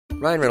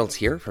Ryan Reynolds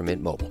here from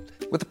Mint Mobile.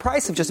 With the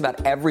price of just about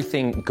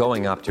everything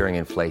going up during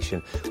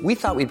inflation, we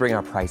thought we'd bring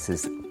our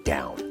prices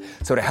down.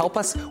 So to help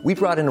us, we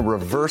brought in a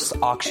reverse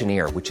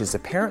auctioneer, which is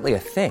apparently a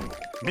thing.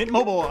 Mint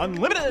Mobile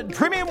Unlimited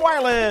Premium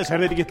Wireless. How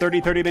to get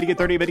 30, 30, bit to get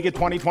 30, bit to get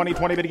 20, 20,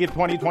 20, bit to get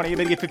 20, 20,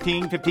 bit to get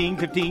 15, 15,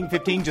 15,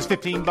 15, just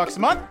 $15 a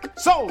month?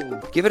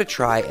 Sold! Give it a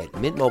try at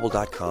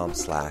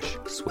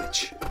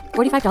mintmobile.com/switch.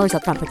 $45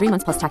 up front for 3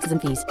 months plus taxes and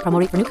fees. Promo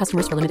rate for new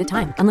customers for limited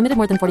time. Unlimited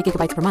more than 40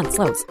 gigabytes per month.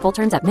 Slows full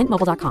terms at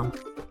mintmobile.com.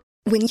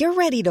 When you're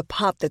ready to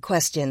pop the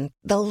question,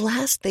 the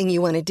last thing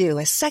you want to do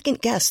is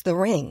second-guess the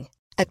ring.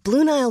 At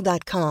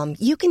BlueNile.com,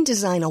 you can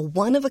design a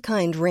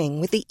one-of-a-kind ring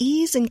with the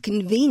ease and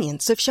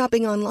convenience of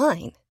shopping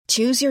online.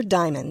 Choose your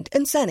diamond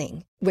and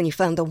setting. When you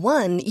find the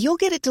one, you'll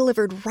get it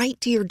delivered right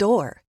to your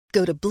door.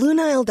 Go to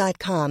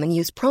BlueNile.com and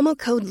use promo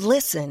code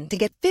LISTEN to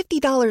get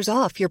 $50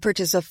 off your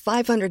purchase of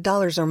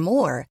 $500 or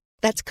more.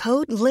 That's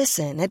code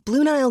LISTEN at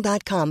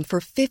BlueNile.com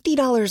for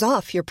 $50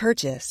 off your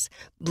purchase.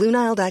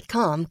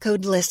 BlueNile.com,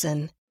 code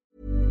LISTEN.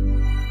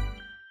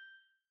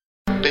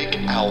 Big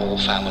Owl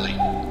Family.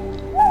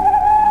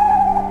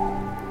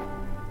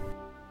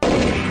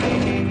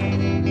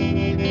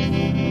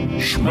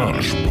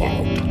 Smash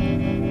Pod.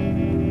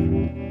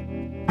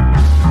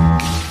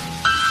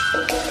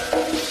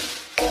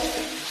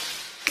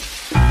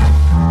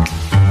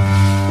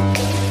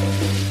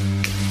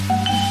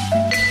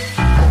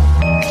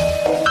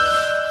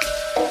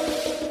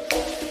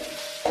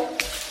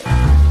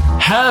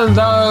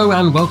 Hello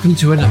and welcome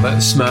to another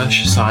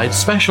Smersh Side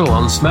special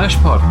on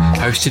Smersh Pod,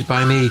 hosted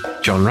by me,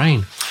 John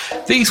Rain.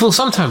 These will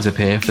sometimes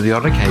appear for the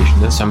odd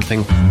occasion that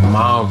something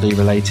mildly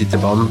related to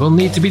Bond will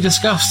need to be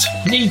discussed.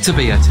 Need to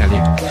be, I tell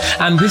you.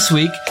 And this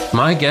week,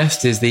 my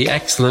guest is the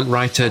excellent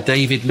writer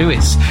David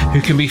Lewis,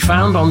 who can be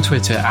found on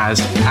Twitter as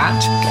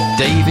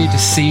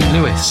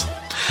 @DavidC.Lewis.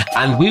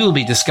 And we will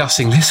be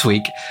discussing this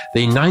week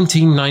the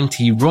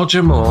 1990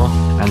 Roger Moore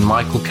and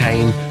Michael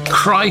Caine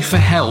cry for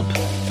help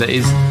that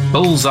is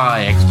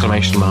Bullseye!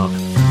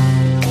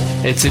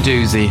 It's a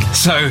doozy.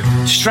 So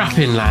strap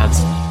in,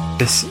 lads.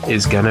 This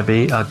is gonna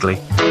be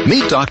ugly.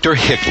 Meet Dr.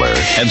 Hickler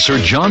and Sir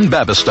John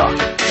Babistock,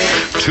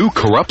 two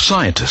corrupt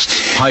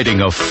scientists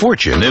hiding a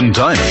fortune in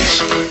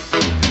diamonds.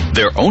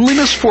 Their only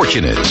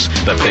misfortune is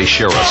that they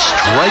share a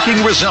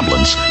striking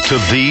resemblance to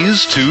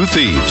these two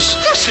thieves.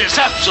 This is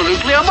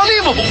absolutely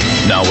unbelievable.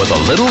 Now, with a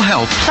little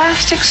help,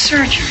 plastic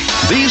surgery,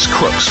 these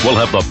crooks will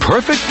have the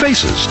perfect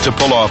faces to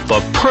pull off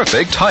the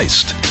perfect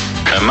heist.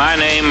 My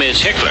name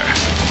is Hickler,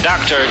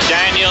 Dr.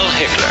 Daniel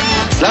Hickler.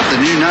 Love the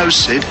new nose,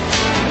 Sid.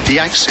 The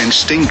accent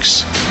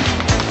stinks.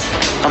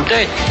 I'm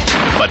dead.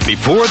 But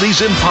before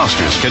these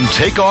imposters can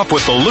take off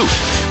with the loot,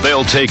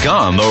 they'll take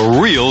on the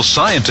real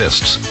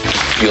scientists.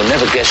 You'll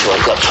never guess who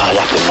I've got tied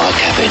up in my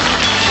cabin.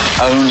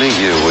 Only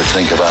you would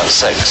think about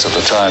sex at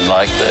a time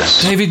like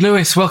this. David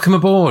Lewis, welcome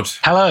aboard.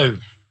 Hello.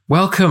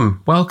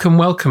 Welcome. My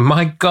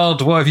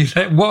God, what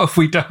have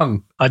we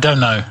done? I don't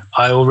know.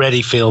 I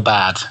already feel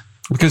bad.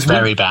 Because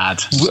very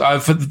bad.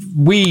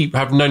 We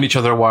have known each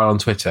other a while on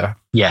Twitter.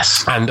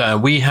 Yes.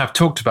 And we have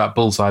talked about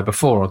Bullseye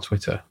before on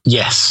Twitter.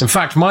 Yes. In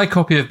fact, my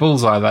copy of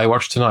Bullseye that I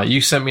watched tonight,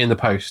 you sent me in the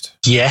post.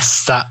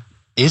 Yes, that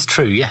is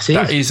true. Yes, it is.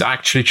 That is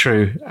actually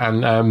true.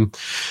 And, oh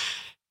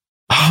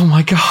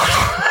my God.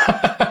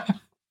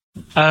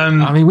 I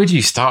mean, where do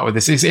you start with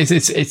this?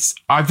 It's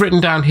I've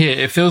written down here,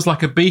 it feels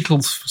like a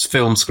Beatles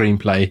film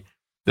screenplay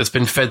that's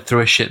been fed through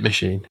a shit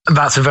machine.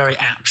 That's a very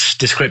apt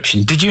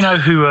description. Did you know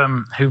who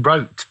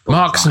wrote Bullseye?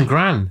 Marks and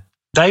Gran.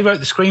 They wrote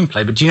the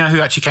screenplay, but do you know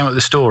who actually came up with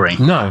the story?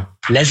 No.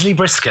 Leslie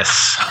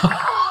Briscus,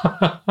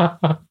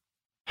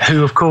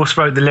 who, of course,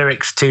 wrote the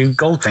lyrics to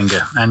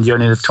Goldfinger and You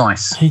Only Live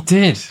Twice. He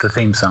did. The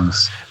theme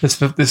songs. This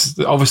is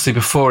obviously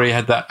before he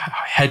had that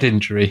head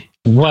injury.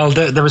 Well,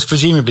 there was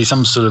presumably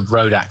some sort of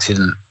road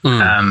accident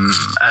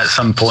at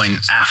some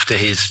point after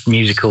his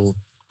musical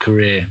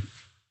career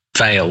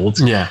failed.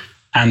 Yeah.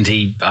 And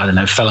he, I don't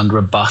know, fell under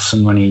a bus.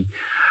 And when he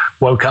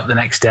woke up the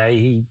next day,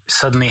 he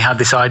suddenly had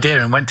this idea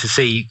and went to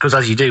see, because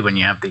as you do when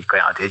you have these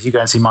great ideas, you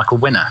go and see Michael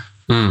Winner.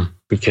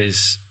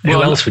 Because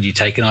who else would you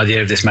take an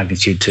idea of this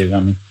magnitude to? I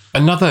mean,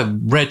 another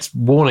red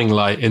warning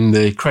light in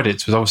the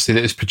credits was obviously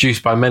that it was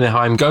produced by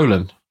Menahem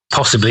Golan.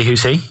 Possibly.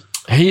 Who's he?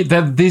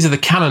 These are the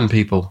Canon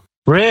people.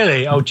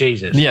 Really? Oh,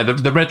 Jesus. Yeah,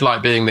 the red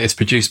light being that it's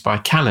produced by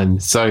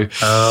Canon. So,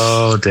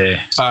 oh, dear.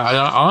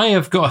 I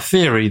have got a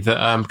theory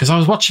that, because I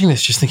was watching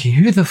this just thinking,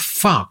 who the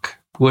fuck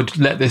would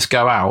let this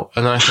go out?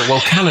 And then I thought,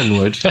 well, Canon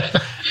would.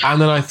 And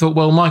then I thought,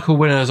 well, Michael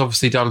Winner has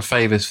obviously done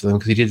favours for them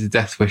because he did the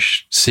Death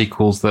Wish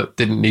sequels that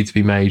didn't need to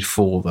be made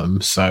for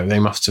them. So he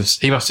must have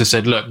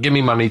said, look, give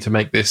me money to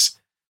make this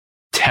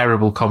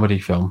terrible comedy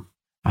film.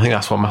 I think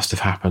that's what must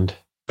have happened.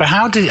 But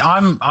how did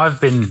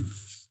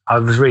I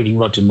was reading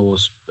Roger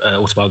Moore's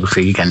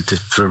autobiography again to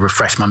sort of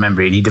refresh my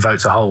memory, and he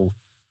devotes a whole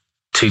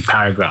 2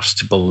 paragraphs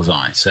to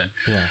Bullseye. So,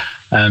 yeah.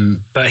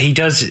 But he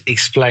does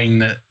explain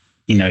that,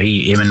 you know,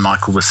 him and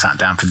Michael were sat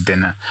down for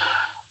dinner.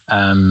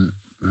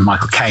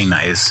 Michael Caine,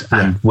 that is,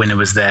 and Winner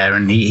was there,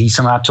 and he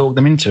somehow talked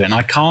them into it. And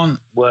I can't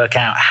work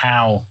out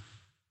how,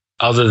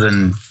 other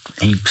than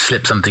he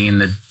slipped something in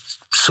the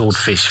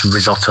swordfish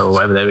risotto or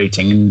whatever they're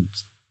eating, and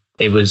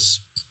it was,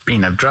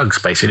 drugs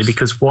basically.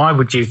 Because why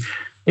would you,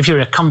 if you're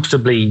a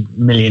comfortably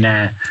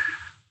millionaire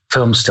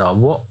film star,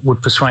 what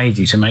would persuade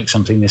you to make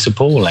something this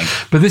appalling?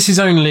 But this is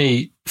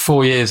only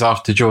 4 years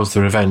after Jaws: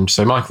 The Revenge,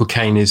 so Michael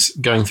Caine is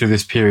going through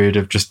this period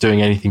of just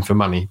doing anything for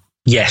money.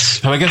 Yes,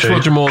 and I guess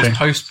Roger Moore's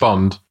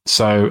post-Bond,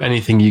 so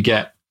anything you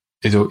get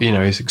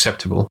is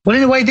acceptable. Well,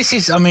 in a way, this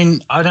is. I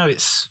know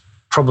it's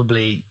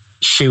probably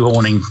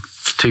shoehorning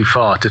too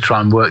far to try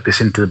and work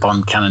this into the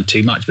Bond canon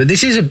too much, but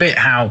this is a bit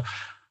how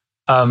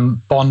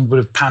Bond would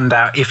have panned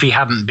out if he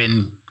hadn't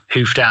been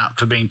hoofed out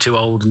for being too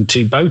old and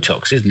too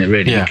Botox, isn't it,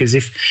 really? Yeah. Because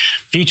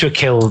if View to a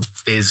Kill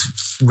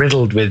is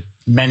riddled with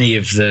many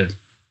of the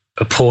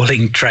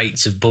appalling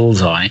traits of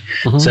Bullseye,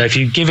 so if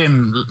you give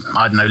him,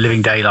 I don't know,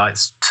 Living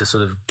Daylights to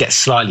sort of get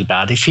slightly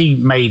bad, if he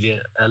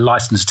made a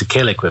License to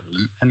Kill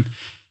equivalent, and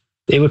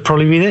it would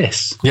probably be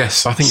this.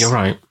 Yes, I think you're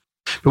right.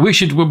 But we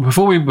should,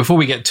 before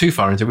we get too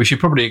far into it, we should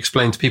probably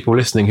explain to people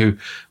listening who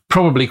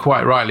probably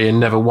quite rightly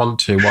and never want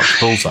to watch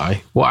Bullseye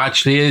what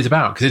actually it is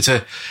about, because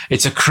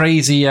it's a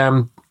crazy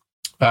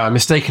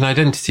mistaken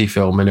identity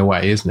film in a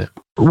way, isn't it?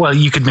 Well,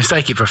 you could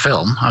mistake it for a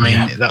film. I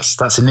mean,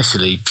 that's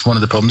initially one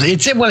of the problems.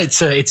 It's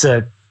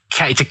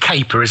a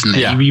caper, isn't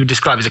it? Yeah. You would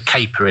describe it as a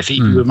caper. If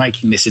you were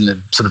making this in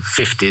the sort of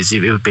 50s,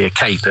 it would be a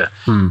caper.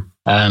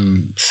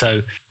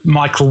 So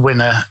Michael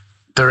Winner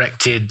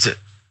directed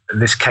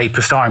this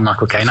caper starring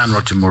Michael Caine and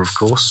Roger Moore, of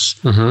course.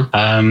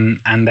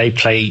 And they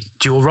play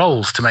dual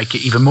roles to make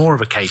it even more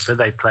of a caper.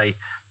 They play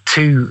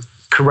two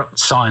corrupt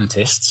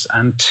scientists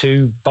and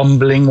two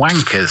bumbling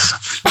wankers.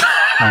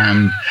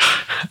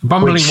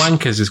 Bumbling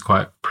wankers is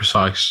quite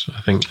precise,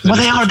 I think.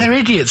 Well, they're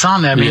idiots,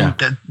 aren't they? I mean,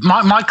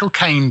 Michael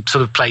Caine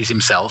sort of plays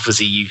himself, as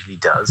he usually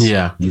does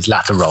in his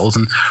latter roles,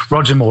 and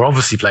Roger Moore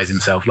obviously plays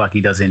himself like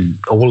he does in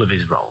all of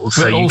his roles.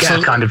 So you get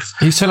a kind of...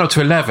 He's turned up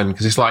to 11,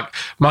 because it's like,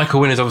 Michael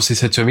Winner's obviously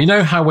said to him, you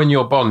know how when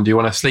you're Bond, you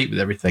want to sleep with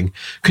everything?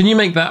 Can you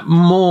make that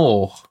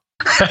more?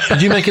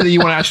 Could you make it that you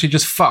want to actually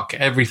just fuck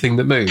everything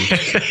that moves?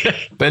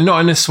 But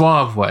not in a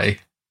suave way.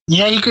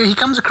 Yeah, he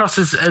comes across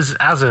as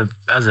a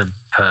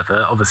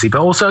pervert, obviously, but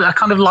also a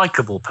kind of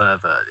likable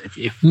pervert.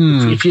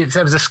 If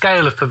there was a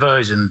scale of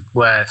perversion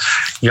where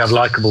you have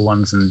likable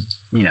ones and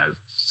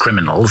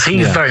criminals,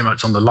 he's very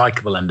much on the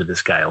likable end of the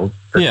scale.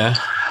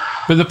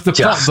 But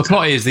the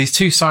plot is these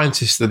two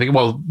scientists.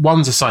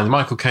 One's a scientist.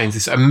 Michael Caine's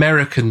this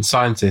American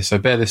scientist. So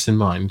bear this in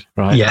mind,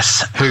 right?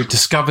 Yes, who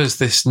discovers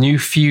this new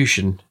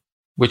fusion,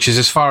 which is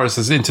as far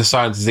as into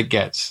science as it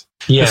gets.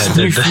 Yeah, this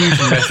new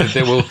fusion method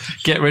that will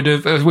get rid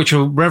of, which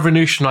will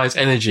revolutionize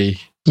energy.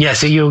 Yeah,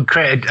 so you'll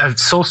create a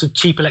source of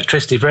cheap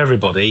electricity for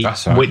everybody,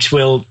 right, which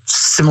will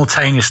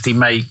simultaneously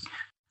make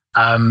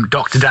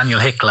Dr. Daniel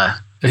Hickler,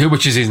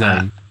 which is his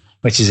name,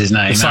 the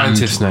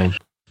scientist's name,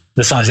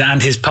 the scientist,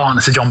 and his partner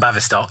Sir John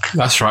Bavistock.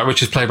 That's right,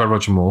 which is played by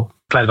Roger Moore.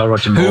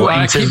 Who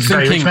I keep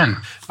thinking,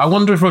 I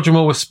wonder if Roger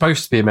Moore was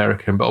supposed to be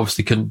American, but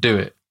obviously couldn't do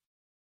it.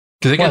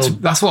 Because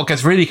that's what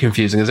gets really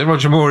confusing, is that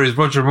Roger Moore is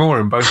Roger Moore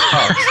in both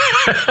parts.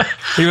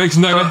 He makes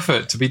no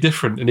effort to be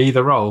different in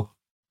either role.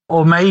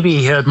 Or maybe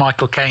he heard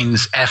Michael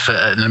Caine's effort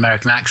at an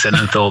American accent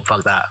and thought,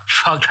 fuck that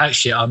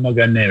shit, I'm not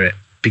going near it.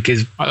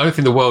 Because I don't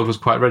think the world was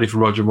quite ready for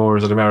Roger Moore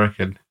as an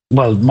American.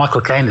 Well,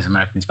 Michael Caine as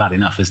American is bad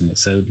enough, isn't it?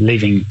 So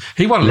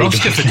he won an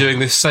Oscar for doing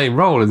this same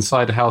role in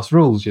Cider House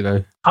Rules,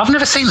 I've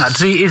never seen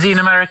that. Is he an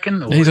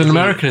American? He's an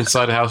American in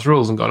Cider House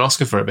Rules and got an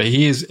Oscar for it, but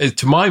he is,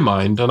 to my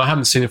mind, and I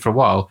haven't seen it for a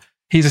while,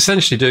 he's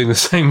essentially doing the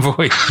same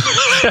voice.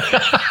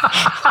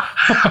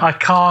 I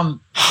can't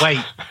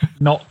wait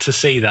not to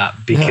see that,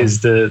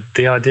 because the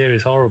idea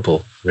is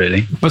horrible,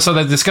 really. But so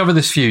they discover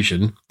this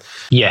fusion.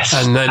 Yes.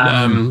 And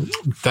then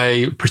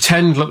they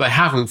pretend like they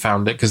haven't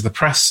found it, because the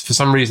press, for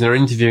some reason, are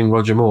interviewing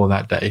Roger Moore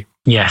that day.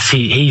 Yes,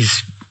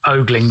 he's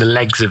ogling the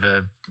legs of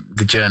the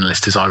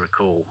journalist, as I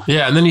recall.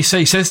 Yeah, and then he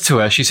says to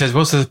her, she says,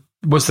 was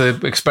the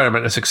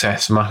experiment a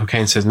success? And Michael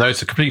Caine says, no,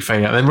 it's a complete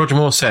failure. And then Roger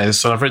Moore says,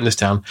 so I've written this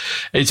down,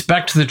 it's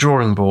back to the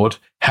drawing board.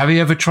 Have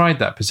you ever tried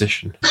that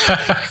position?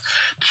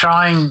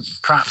 Trying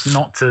perhaps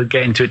not to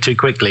get into it too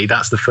quickly.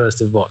 That's the first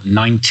of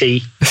 90,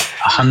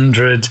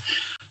 100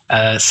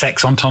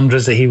 sex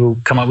entendres that he will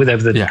come up with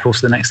over the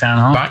course of the next hour and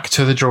a half. Back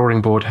to the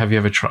drawing board. Have you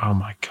ever tried? Oh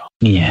my God.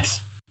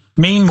 Yes.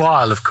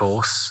 Meanwhile, of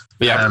course,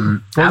 at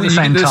the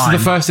same time, this is the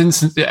first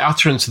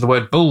utterance of the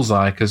word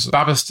bullseye, because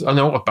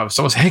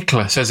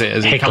Hickler says it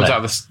as he comes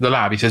out of the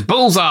lab. He says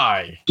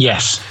bullseye.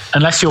 Yes,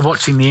 unless you're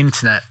watching the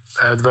internet,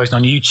 the version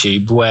on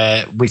YouTube,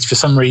 which for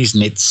some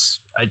reason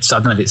it's I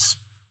don't know if it's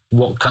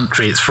what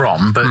country it's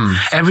from, but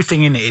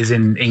everything in it is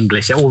in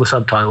English. All the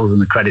subtitles and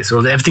the credits,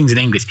 everything's in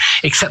English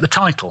except the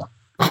title.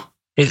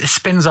 It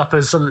spins up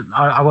as something.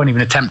 I won't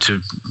even attempt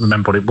to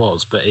remember what it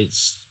was, but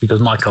it's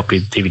because my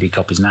DVD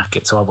copy is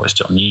knackered, so I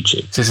watched it on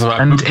YouTube. So it's like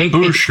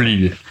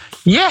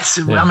yes,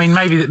 yeah. I mean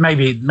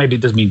maybe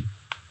it does mean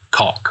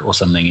cock or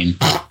something in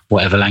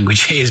whatever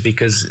language it is,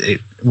 because it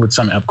would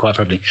sum it up quite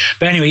properly.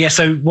 But anyway,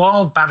 so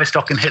while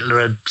Bavistock and Hitler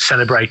are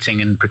celebrating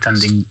and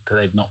pretending that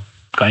they've not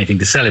got anything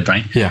to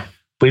celebrate,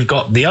 we've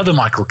got the other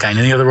Michael Caine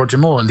and the other Roger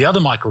Moore, and the other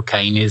Michael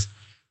Caine is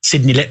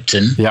Sidney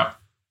Lipton. Yeah.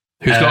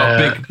 Who's got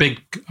a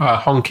big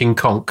honking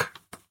conch.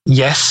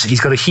 Yes,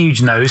 he's got a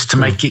huge nose to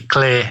make it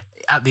clear,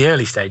 at the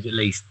early stage at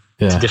least,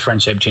 to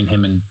differentiate between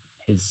him and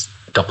his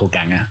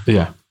doppelganger,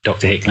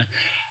 Dr. Hickler.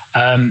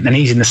 And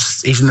he's in the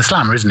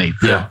Slammer, isn't he?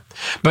 Yeah.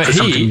 But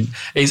he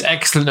is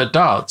excellent at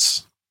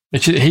darts.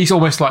 He's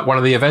almost like one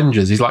of the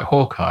Avengers. He's like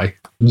Hawkeye.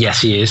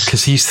 Yes, he is.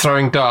 Because he's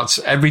throwing darts.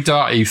 Every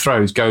dart he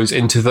throws goes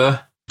into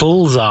the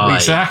bullseye.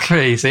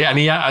 Exactly. See, and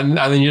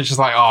then you're just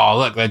like, oh,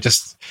 look,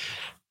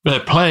 they're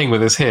playing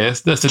with us here.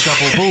 That's a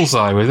double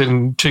bullseye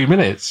within 2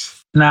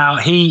 minutes. Now,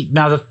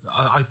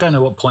 I don't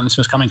know what point this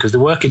was coming, because the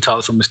working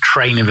title film was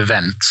Train of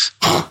Events,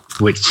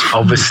 which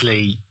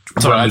obviously...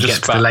 Sorry, I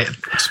just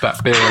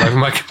spat beer all over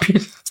my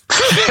computer.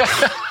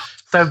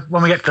 So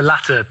when we get to the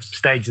latter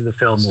stage of the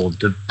film, or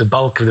the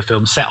bulk of the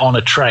film, set on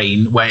a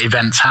train where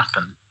events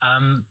happen,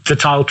 the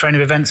title Train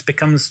of Events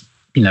becomes,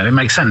 it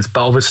makes sense.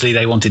 But obviously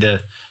they wanted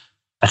a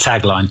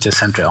tagline to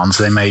centre it on,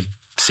 so they made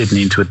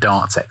Sidney into a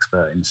darts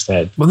expert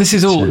instead. Well, this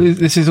is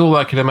all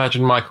I can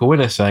imagine Michael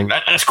Winner saying.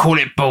 Let's call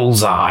it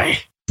Bullseye.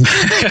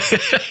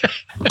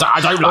 I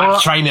don't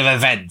like Train of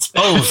Events.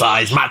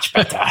 Bullseye's much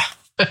better.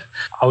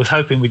 I was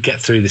hoping we'd get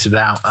through this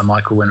without a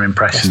Michael Winner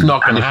impression. It's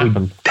not going to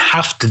happen. If we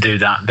have to do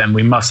that, then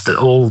we must at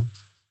all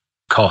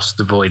costs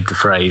avoid the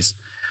phrase,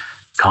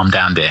 calm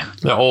down, dear.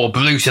 Or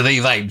brutally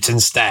raped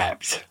and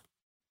stabbed.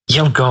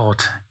 Oh,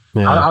 God.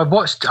 Yeah. I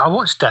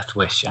watched Death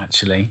Wish,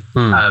 actually,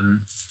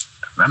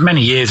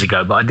 many years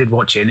ago, but I did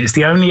watch it, and it's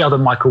the only other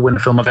Michael Winner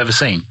film I've ever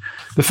seen.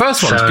 The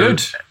first one's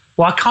good.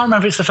 Well, I can't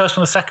remember if it's the first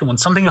one or the second one.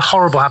 Something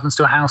horrible happens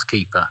to a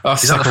housekeeper.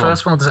 Is that the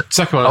first one?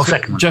 Second one.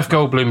 Second one. Jeff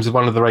Goldblum's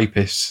one of the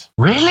rapists.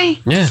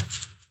 Really? Yeah.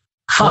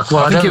 Fuck.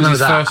 Well, I think it was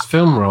his first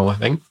film role, I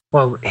think.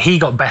 Well, he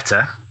got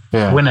better.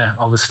 Yeah. Winner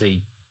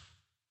obviously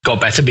got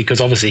better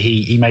because obviously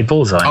he made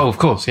Bullseye. Oh, of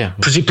course, yeah.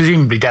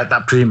 Presumably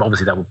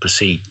that would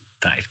precede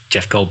that if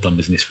Jeff Goldblum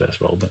was in his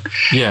first role. But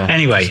yeah.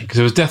 Anyway. Because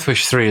there was Death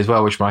Wish 3 as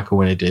well, which Michael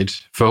Winner did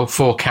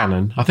for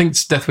Canon. I think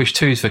Death Wish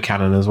 2 is for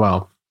Canon as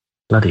well.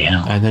 Bloody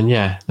hell. And then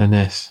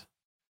this.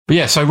 But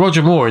yeah, so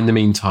Roger Moore, in the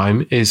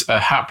meantime, is a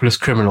hapless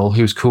criminal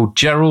who's called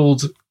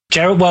Gerald.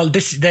 Well,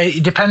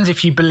 it depends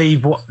if you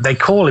believe what they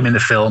call him in the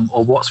film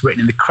or what's written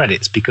in the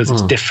credits, because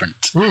it's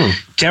different.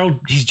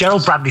 He's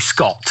Gerald Bradley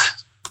Scott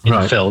in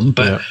the film,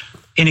 but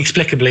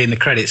inexplicably in the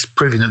credits,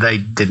 proving that they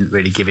didn't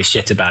really give a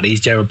shit about it,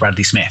 he's Gerald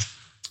Bradley Smith.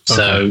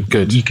 So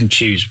good. You can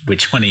choose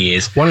which one he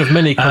is. One of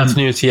many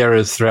continuity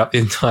errors throughout the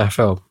entire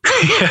film.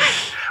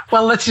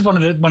 Well, this is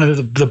one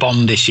of the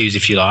Bond issues,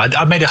 if you like.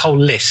 I made a whole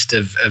list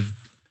of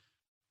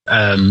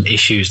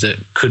issues that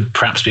could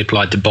perhaps be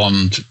applied to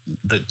Bond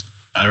that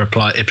are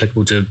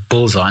applicable to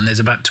Bullseye, and there's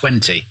about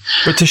 20.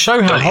 But to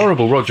show how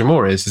horrible Roger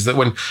Moore is that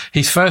when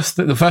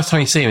the first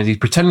time you see him, he's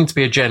pretending to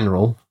be a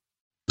general.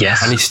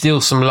 Yes. And he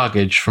steals some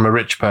luggage from a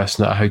rich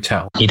person at a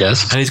hotel. He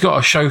does. And he's got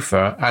a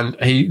chauffeur, and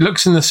he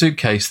looks in the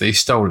suitcase that he's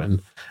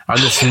stolen, and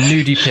there's some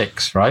nudie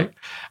pics, right?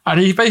 And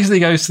he basically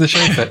goes to the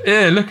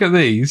chauffeur, look at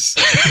these.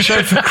 The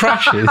chauffeur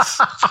crashes.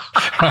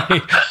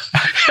 Right?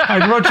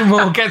 And Roger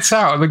Moore gets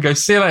out and then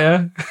goes, see you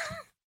later.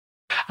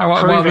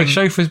 While the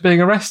chauffeur's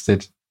being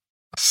arrested.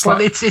 Well,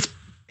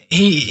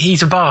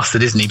 he's a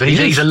bastard, isn't he? But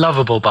he's a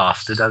lovable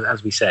bastard,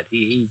 as we said.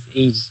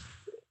 He's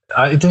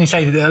didn't he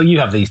say, you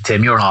have these,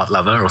 Tim, you're an art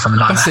lover, or something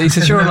like that? He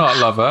says, you're an art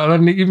lover,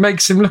 and he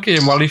makes him look at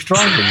him while he's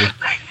driving.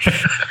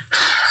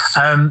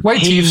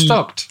 Wait till you've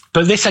stopped.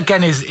 But this,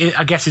 again,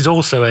 is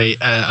also a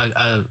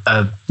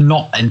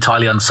not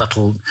entirely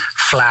unsubtle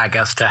flag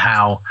as to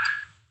how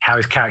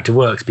his character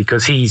works,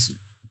 because he's,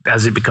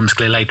 as it becomes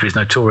clear later, is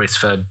notorious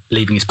for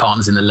leaving his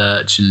partners in the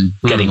lurch and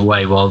getting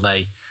away while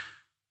they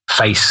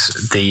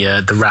face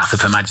the wrath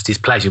of Her Majesty's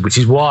pleasure, which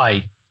is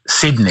why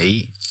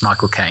Sidney,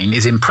 Michael Caine,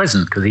 is in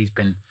prison, because he's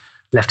been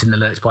left in the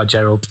lurch by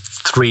Gerald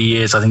 3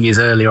 years, I think, years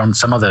earlier on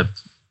some other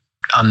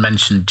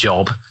unmentioned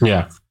job.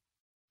 Yeah.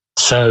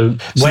 So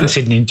when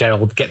Sidney and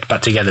Gerald get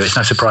back together, it's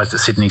no surprise that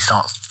Sidney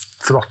starts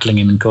throttling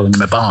him and calling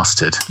him a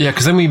bastard. Yeah,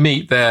 because then we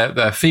meet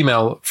their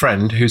female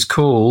friend who's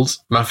called,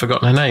 I've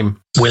forgotten her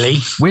name. Willie,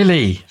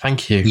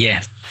 thank you.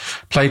 Yeah.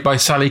 Played by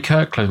Sally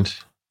Kirkland.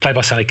 Yes.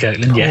 Poor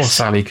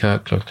Sally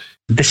Kirkland.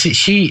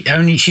 She's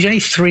only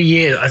 3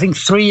 years. I think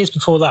 3 years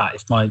before that,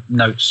 if my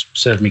notes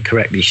serve me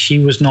correctly, she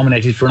was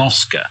nominated for an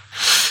Oscar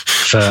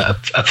for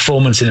a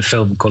performance in a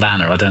film called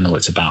Anna. I don't know what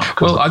it's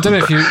about. Well, I don't know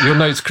if your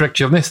notes correct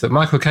you on this, that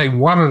Michael Caine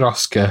won an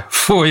Oscar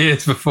 4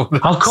 years before this.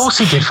 Of course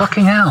he did.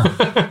 Fucking hell.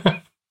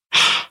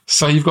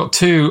 So you've got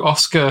two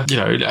Oscar,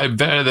 at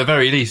the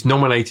very least,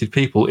 nominated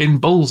people in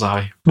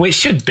Bullseye. Well, it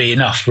should be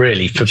enough,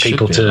 really, for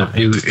people who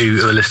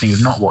are listening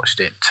who've not watched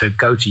it to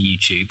go to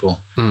YouTube,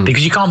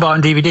 because you can't buy it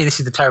on DVD. This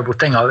is the terrible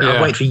thing. I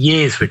wait for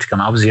years for it to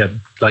come out. Obviously,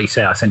 like you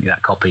say, I sent you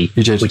that copy,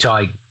 which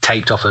I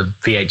taped off a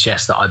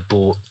VHS that I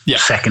bought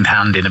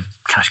secondhand in a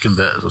cash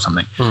converters or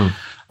something.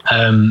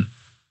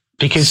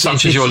 Because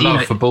such is your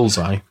love for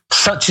Bullseye.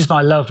 Such is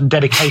my love and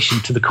dedication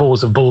to the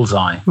cause of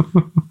Bullseye.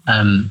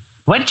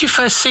 When did you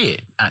first see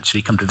it,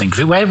 actually, come to think of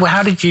it?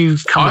 How did you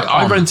come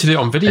I rented it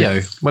on video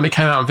when it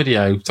came out on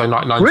video, so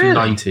like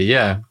 1990,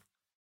 yeah.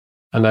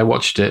 and I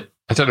watched it.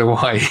 I don't know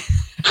why.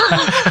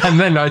 And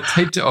then I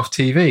taped it off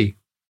TV,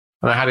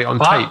 and I had it on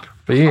tape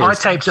for years. I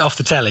taped it off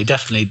the telly,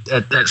 definitely,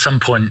 at some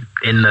point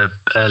in the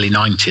early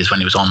 90s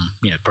when it was on,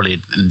 probably at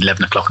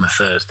 11 o'clock on a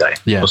Thursday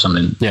or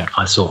something. Yeah.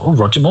 I saw,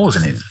 Roger Moore's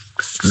in it.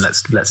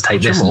 Let's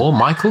tape this. Roger Moore,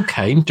 Michael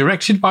Caine,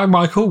 directed by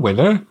Michael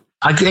Winner.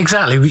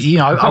 Exactly.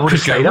 I would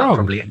have stayed up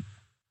probably.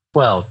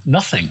 Well,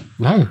 nothing.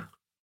 No.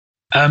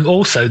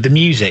 Also, the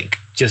music.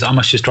 I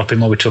must just drop in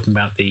while we're talking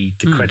about the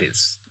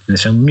credits. In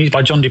this film, music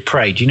by John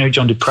Dupre. Do you know who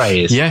John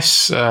Dupre is?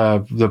 Yes,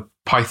 the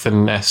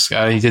Python-esque.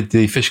 He did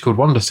the Fish Called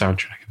Wanda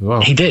soundtrack as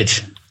well. He did.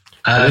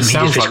 It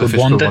sounds like the Fish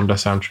Called Wanda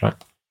soundtrack.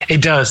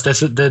 It does. There's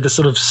the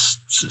sort of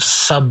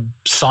sub-Seinfeld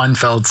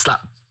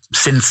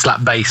synth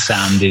slap bass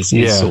sound is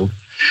sort of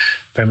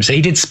very much. So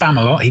he did Spam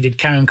a lot. He did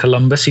Carry On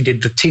Columbus. He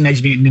did the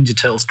Teenage Mutant Ninja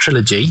Turtles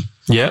trilogy.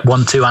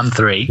 1, 2, and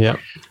 3. Yeah.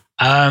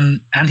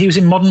 And he was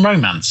in Modern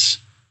Romance.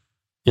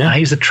 Yeah.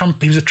 He was a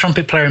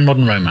trumpet player in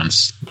Modern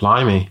Romance.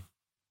 Blimey.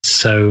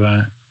 So,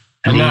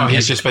 and now he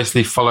just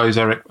basically follows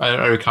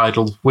Eric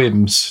Idle's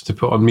whims to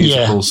put on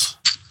musicals.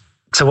 Yeah.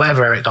 So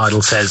whatever Eric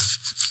Idle says,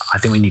 I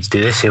think we need to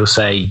do this, he'll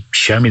say,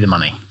 show me the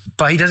money.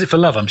 But he does it for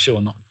love, I'm sure,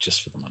 not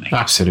just for the money.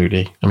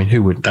 Absolutely. I mean,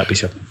 who wouldn't? That'd be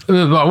so.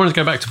 I wanted to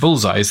go back to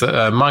Bullseye,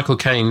 that Michael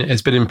Caine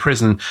has been in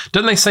prison.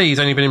 Don't they say he's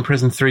only been in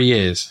prison 3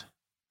 years?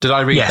 Did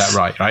I read that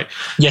right?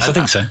 Yes, I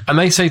think so. And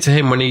they say to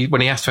him when he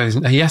has to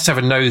have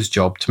a nose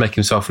job to make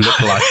himself look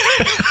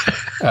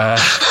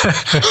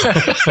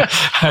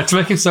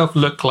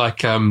like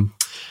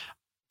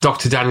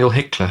Dr. Daniel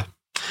Hickler.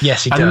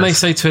 Yes, he does. And then they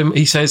say to him,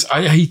 he says,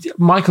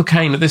 Michael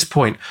Caine at this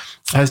point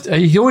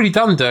he's already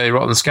done Dirty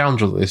Rotten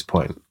Scoundrel at this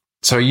point,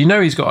 so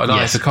he's got an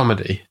eye for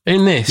comedy.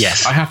 In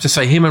this, I have to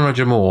say, him and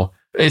Roger Moore,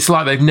 it's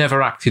like they've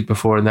never acted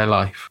before in their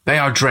life. They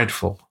are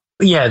dreadful.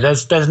 Yeah,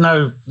 there's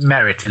no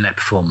merit in their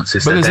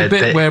performances. But there's a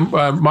bit where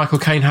Michael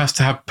Caine has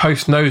to have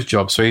post-nose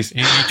jobs, so he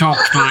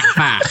talks like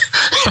that.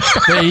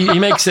 he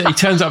makes it. He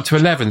turns up to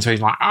 11, so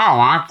he's like, "Oh,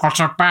 I've got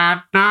a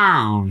bad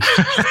nose."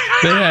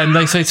 And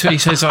they say he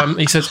says,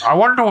 "I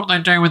wonder what they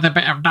do with the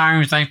bit of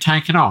nose they've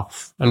taken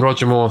off." And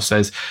Roger Moore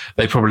says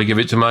they probably give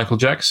it to Michael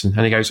Jackson,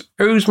 and he goes,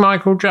 "Who's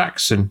Michael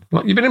Jackson?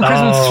 Like, you've been in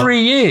prison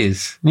 3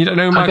 years, and you don't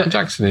know who Michael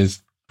Jackson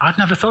is." I'd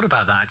never thought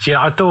about that.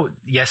 Yeah, I thought,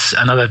 yes,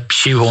 another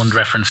shoehorned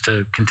reference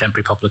to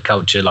contemporary popular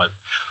culture. Like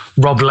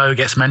Rob Lowe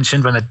gets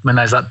mentioned when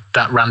there's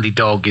that Randy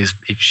dog is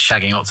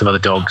shagging lots of other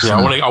dogs. Yeah,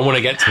 I want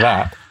to get to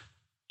that.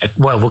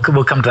 Well, we'll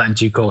come to that in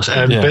due course.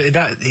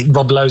 But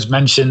Rob Lowe's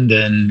mentioned,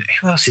 and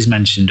who else is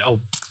mentioned?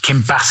 Oh,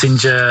 Kim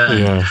Basinger.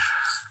 Yeah.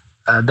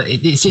 I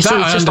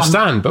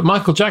understand, but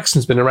Michael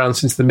Jackson's been around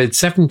since the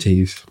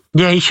mid-70s.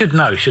 Yeah, he should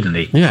know, shouldn't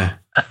he? Yeah.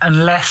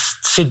 Unless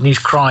Sydney's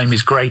crime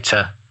is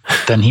greater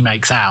than he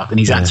makes out, and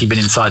he's actually been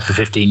inside for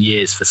 15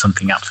 years for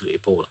something absolutely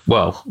appalling.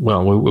 Well,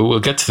 we'll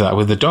get to that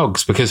with the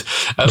dogs, because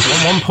at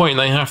one point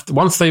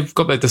once they've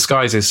got their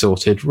disguises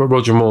sorted,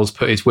 Roger Moore's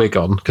put his wig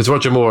on, because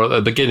Roger Moore at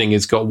the beginning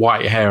has got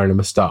white hair and a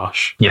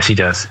moustache. Yes, he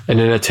does. In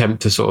an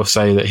attempt to sort of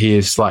say that he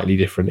is slightly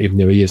different, even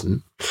though he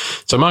isn't.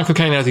 So Michael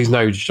Caine has his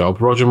nose job,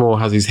 Roger Moore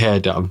has his hair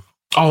done.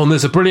 Oh, and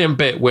there's a brilliant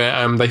bit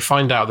where they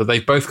find out that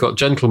they've both got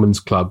gentlemen's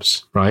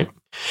clubs, right?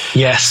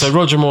 Yes. So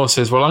Roger Moore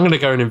says, well, I'm going to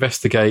go and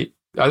investigate.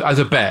 As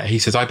a bet, he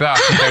says, I bet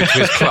I can go to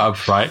his club,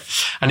 right?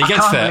 And he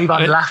gets there. I can't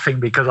believe I'm laughing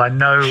because I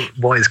know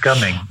what is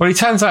coming. Well, it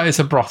turns out it's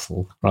a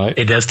brothel, right?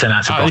 It does turn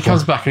out to a brothel. He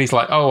comes back and he's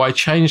like, oh, I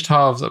changed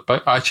ends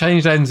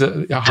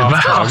at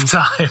half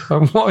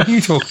time. What are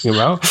you talking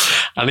about?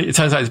 And it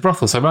turns out it's a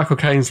brothel. So Michael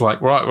Caine's like,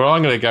 right, well,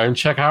 I'm going to go and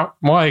check out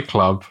my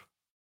club.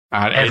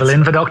 And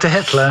Evelyn for Dr.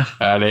 Hitler.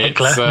 And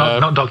Hitler,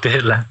 not Dr.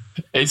 Hitler.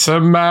 It's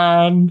a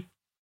man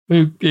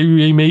who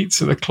he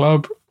meets at the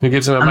club who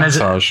gives him a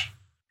massage.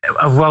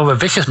 A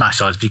vicious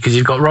massage, because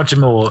you've got Roger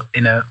Moore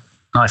in a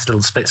nice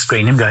little split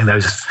screen, him going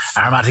those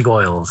aromatic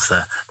oils,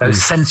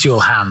 those sensual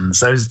hands,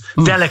 those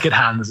delicate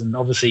hands, and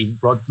obviously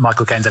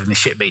Michael Caine's having the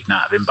shit beaten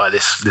out of him by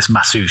this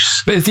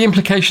masseuse. But it's the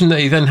implication that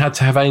he then had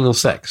to have anal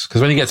sex,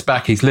 because when he gets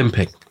back, he's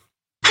limping.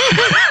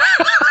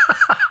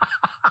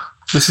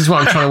 This is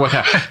what I'm trying to work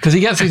out, because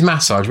he gets his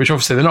massage, which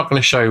obviously they're not going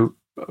to show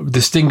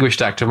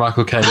distinguished actor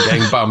Michael Caine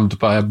getting bummed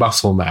by a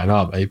muscle man,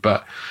 are they?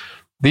 But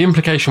the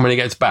implication when he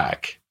gets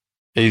back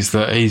is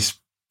that he's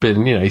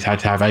had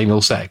to have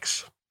anal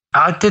sex.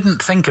 I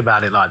didn't think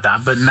about it like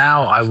that, but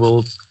now I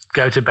will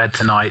go to bed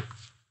tonight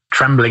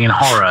trembling in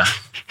horror.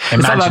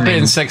 It's like that bit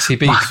in Sexy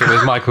Beast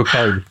with Michael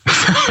Caine.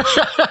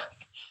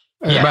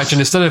 Yes. Imagine,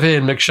 instead of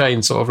Ian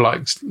McShane sort of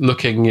like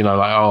looking, like,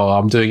 oh,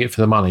 I'm doing it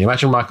for the money.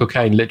 Imagine Michael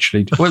Caine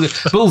literally... Well,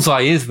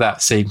 Bullseye is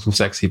that scene from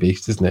Sexy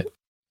Beast, isn't it?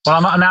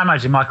 Well, I now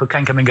imagine Michael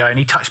Caine coming and going,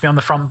 he touched me on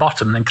the front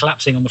bottom and then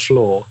collapsing on the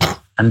floor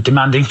and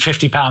demanding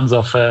 £50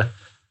 off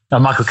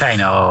Michael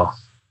Caine.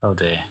 Oh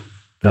dear.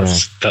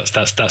 That's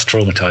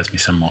traumatized me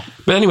somewhat.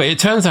 But anyway, it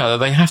turns out that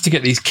they have to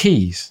get these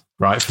keys,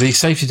 right, for these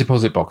safety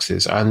deposit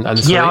boxes. And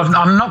so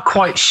I'm not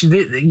quite sure.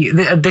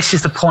 This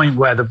is the point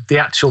where the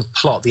actual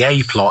plot, the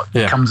A plot,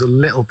 becomes a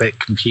little bit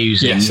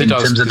confusing. Yes, it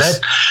does. Terms of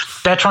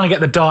they're trying to get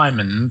the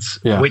diamonds,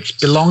 which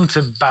belong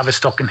to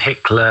Bavistock and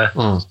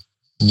Hickler,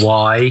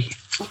 Why?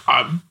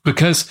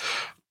 Because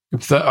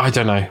I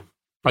don't know,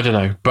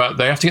 but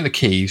they have to get the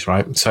keys,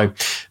 right? So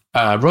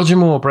Roger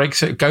Moore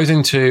goes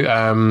into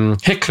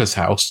Hickler's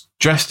house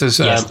dressed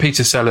as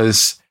Peter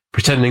Sellers,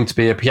 pretending to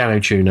be a piano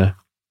tuner.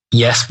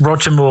 Yes,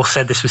 Roger Moore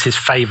said this was his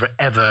favourite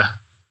ever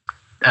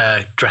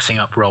dressing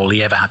up role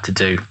he ever had to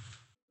do.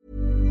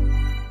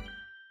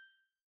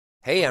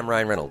 Hey, I'm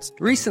Ryan Reynolds.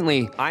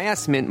 Recently, I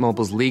asked Mint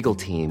Mobile's legal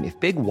team if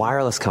big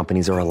wireless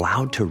companies are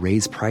allowed to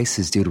raise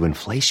prices due to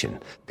inflation.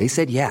 They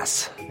said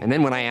yes. And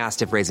then when I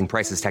asked if raising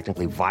prices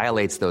technically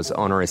violates those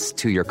onerous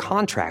 2-year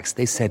contracts,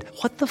 they said,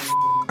 "What the f***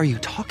 are you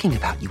talking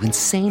about, you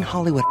insane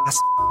Hollywood ass?"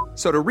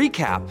 So to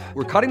recap,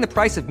 we're cutting the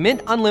price of Mint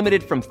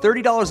Unlimited from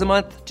 $30 a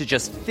month to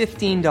just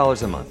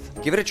 $15 a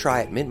month. Give it a try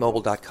at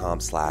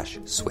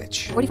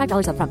mintmobile.com/switch.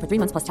 $45 up front for 3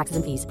 months plus taxes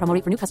and fees. Promo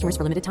rate for new customers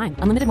for limited time.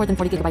 Unlimited more than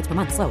 40 gigabytes per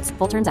month. Slows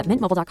full terms at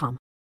mintmobile.com.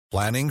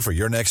 Planning for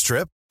your next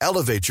trip?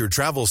 Elevate your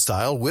travel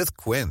style with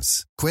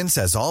Quince. Quince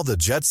has all the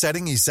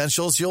jet-setting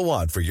essentials you'll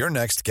want for your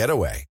next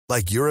getaway,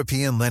 like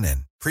European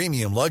linen,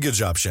 premium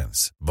luggage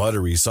options,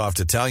 buttery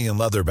soft Italian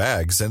leather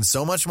bags, and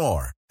so much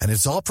more. And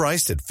it's all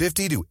priced at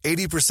 50 to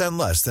 80%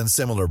 less than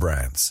similar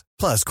brands.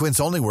 Plus, Quince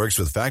only works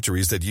with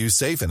factories that use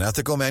safe and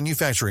ethical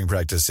manufacturing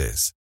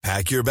practices.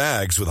 Pack your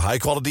bags with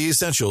high-quality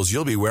essentials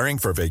you'll be wearing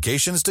for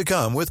vacations to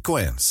come with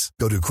Quince.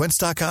 Go to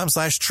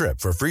quince.com/trip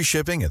for free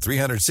shipping and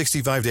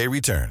 365-day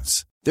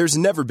returns. There's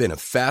never been a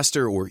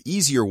faster or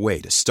easier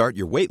way to start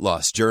your weight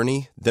loss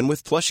journey than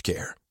with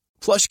PlushCare.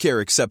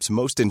 PlushCare accepts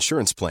most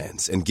insurance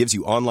plans and gives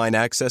you online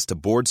access to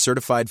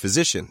board-certified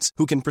physicians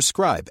who can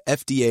prescribe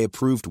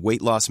FDA-approved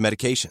weight loss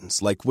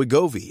medications like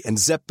Wegovy and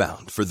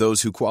Zepbound for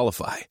those who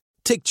qualify.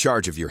 Take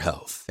charge of your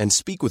health and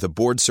speak with a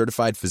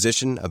board-certified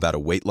physician about a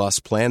weight loss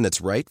plan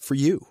that's right for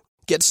you.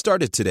 Get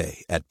started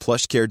today at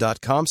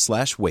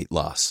plushcare.com/weight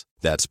loss.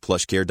 That's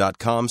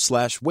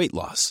plushcare.com/weight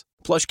loss.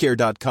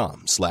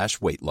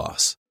 plushcare.com/weight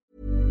loss.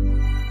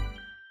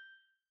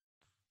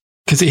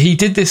 Because he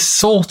did this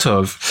sort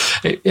of...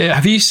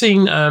 have you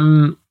seen...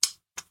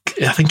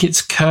 I think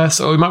it's Curse,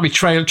 or it might be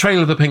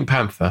Trail of the Pink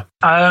Panther.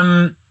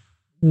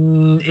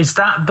 Is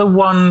that the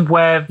one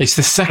where... It's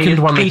the second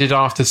one they did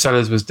after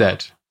Sellers was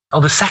dead. Oh,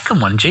 the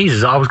second one?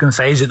 Jesus, I was going to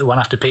say, is it the one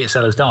after Peter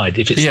Sellers died?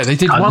 If it's, they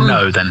did one.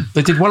 No, then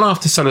they did one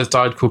after Sellers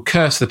died called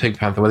Curse of the Pink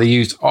Panther, where they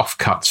used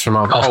offcuts from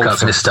old of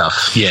this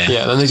stuff.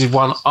 Yeah. Then they did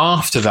one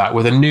after that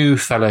with a new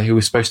fella who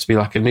was supposed to be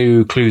like a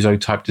new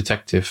Clouseau type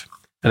detective,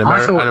 an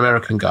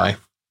American guy.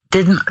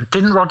 Didn't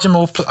Roger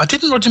Moore?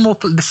 Didn't Roger Moore?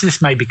 This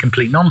may be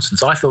complete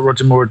nonsense. I thought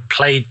Roger Moore had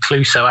played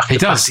Clouseau after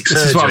plastic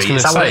surgery. This is what I was going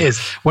to say. What it is?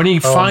 When he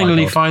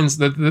finally finds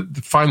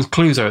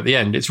Clouseau at the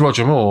end, it's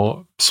Roger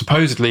Moore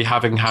supposedly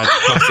having had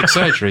plastic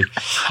surgery,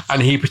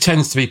 and he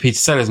pretends to be Peter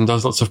Sellers and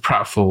does lots of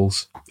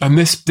pratfalls. And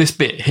this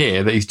bit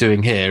here that he's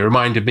doing here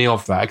reminded me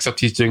of that, except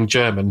he's doing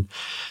German,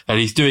 and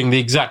he's doing the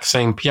exact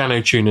same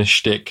piano tuner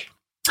shtick,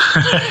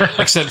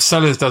 except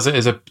Sellers does it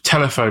as a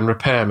telephone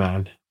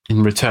repairman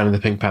in Return of the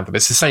Pink Panther. But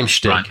it's the same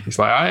shtick. Right. He's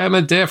like, I am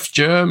a deaf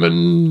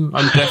German,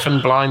 I'm deaf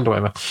and blind, or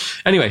whatever.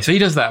 Anyway, so he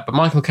does that, but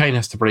Michael Caine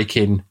has to break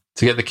in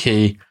to get the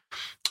key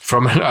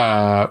from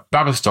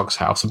Baberstock's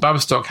house. And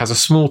Baberstock has a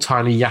small,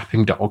 tiny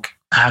yapping dog.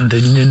 And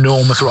an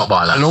enormous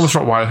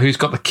Rottweiler. Who's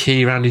got the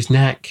key around his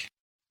neck.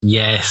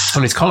 Yes.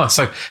 On his collar.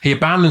 So he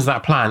abandons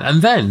that plan.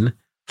 And then,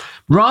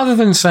 rather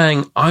than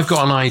saying, I've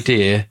got an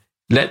idea,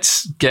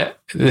 let's get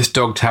this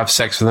dog to have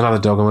sex with another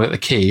dog and we'll get the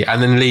key,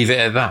 and then leave it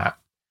at that,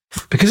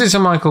 because it's a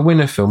Michael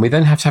Winner film, we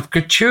then have to have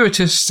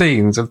gratuitous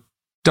scenes of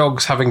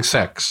dogs having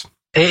sex.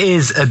 It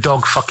is a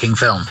dog fucking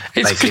film.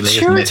 It's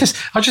gratuitous.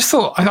 I just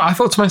thought, I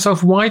thought to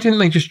myself, why didn't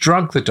they just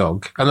drug the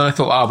dog? And then I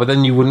thought, but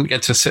then you wouldn't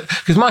get to sit.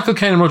 Because Michael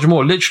Caine and Roger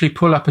Moore literally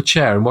pull up a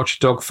chair and watch a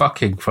dog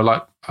fucking for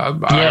like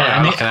an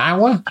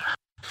hour.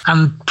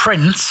 And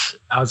Prince,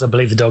 as I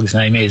believe the dog's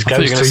name is,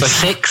 goes through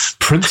 6.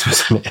 Prince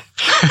was in it.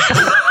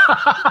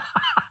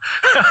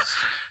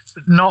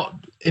 Not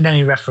in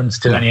any reference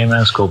to any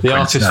mouse called the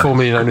Prince, artist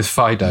formerly known as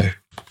Fido.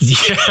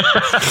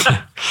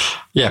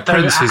 Yeah,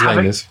 Prince, his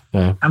name is.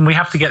 Yeah. And we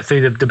have to get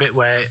through the bit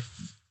where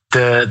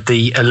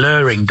the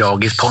alluring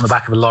dog is put on the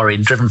back of a lorry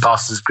and driven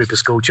past this group of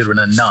schoolchildren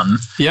and a nun.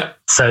 Yeah.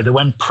 So that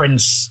when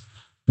Prince,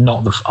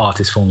 not the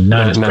artist formerly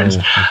known as Prince,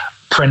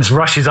 Prince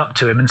rushes up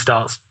to him and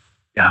starts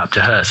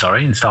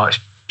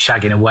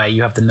shagging away.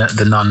 You have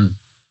the nun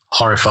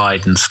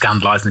horrified and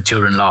scandalising, the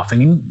children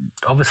laughing. And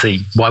obviously,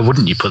 why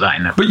wouldn't you put that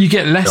in there? But you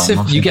get less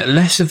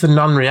of the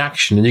nun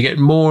reaction, and you get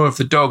more of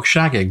the dog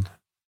shagging.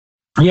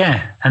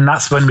 Yeah, and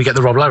that's when we get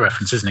the Rob Lowe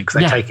reference, isn't it?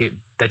 Because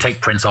they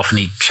take Prince off and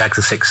he shags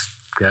the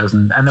 6 girls,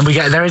 and then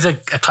there is a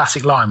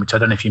classic line which I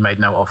don't know if you made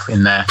note of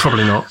in there.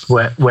 Probably not.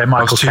 Where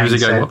Michael Caine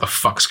says, what the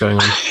fuck's going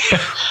on?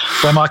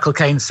 Where Michael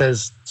Caine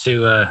says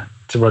to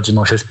Roger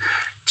Moore, says,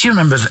 do you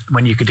remember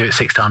when you could do it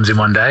 6 times in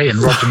one day? And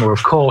Roger Moore,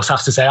 of course,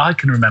 has to say, I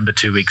can remember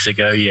 2 weeks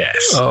ago, yes.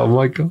 Oh,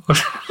 my God.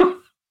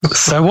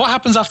 So what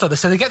happens after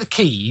this? So they get the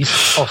keys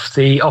off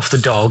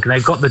the dog, and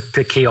they've got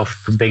the key off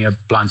from being a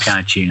blind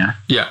piano tuner.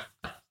 Yeah.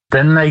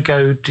 Then they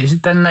go to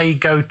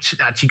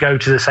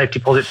the safety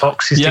deposit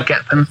boxes to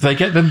get them. They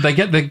get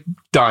the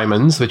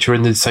diamonds, which are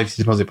in the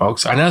safety deposit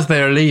box, and as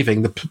they are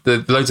leaving,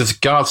 the loads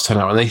of guards turn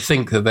out, and they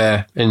think that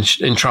they're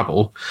in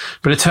trouble.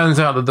 But it turns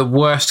out that the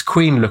worst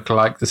queen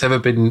lookalike that's ever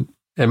been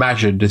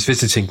imagined is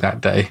visiting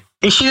that day.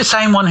 Is she the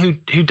same one who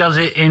does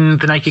it in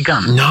The Naked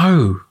Gun?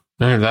 No,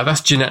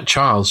 that's Jeanette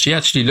Childs. She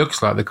actually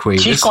looks like the queen.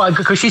 She's quite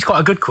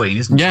a good queen,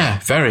 isn't she? Yeah,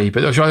 very.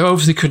 But I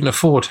obviously couldn't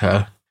afford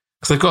her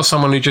because they've got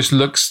someone who just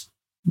looks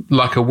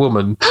like a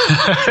woman.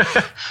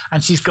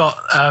 And she's got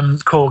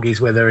corgis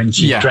with her, and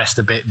she's dressed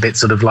a bit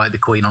sort of like the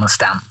queen on a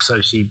stamp,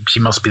 so she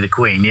must be the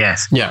queen.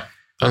 Yes. Yeah.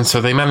 And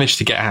so they managed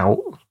to get out,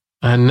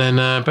 and then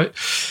but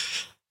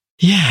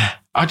yeah,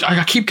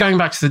 I keep going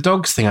back to the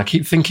dogs thing. I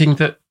keep thinking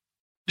that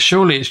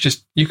surely it's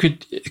just you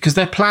could, because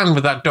their plan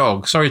with that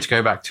dog, sorry to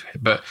go back to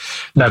it, but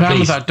the plan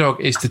with that dog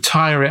is to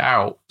tire it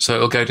out so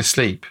it'll go to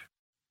sleep.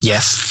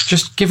 Yes.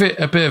 Just give it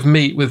a bit of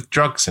meat with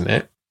drugs in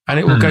it and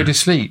it will go to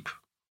sleep.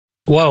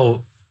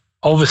 Well,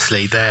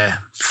 obviously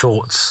their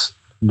thoughts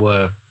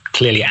were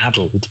clearly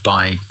addled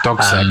by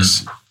dog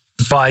sex.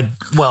 By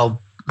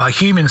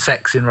human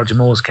sex in Roger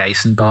Moore's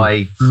case, and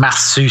by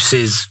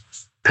masseuses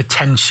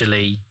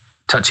potentially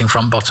touching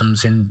front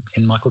bottoms in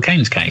Michael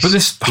Caine's case. But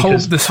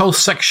this whole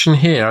section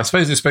here, I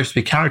suppose it's supposed to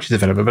be character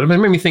development, but it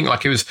made me think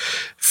like it was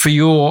for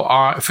your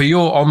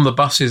on the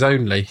buses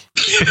only.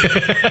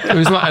 It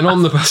was like an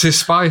on the buses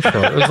spy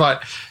film. It was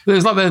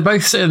like they're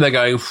both sitting there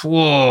going,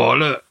 "Whoa,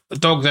 look, the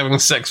dog's having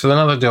sex with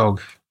another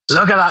dog.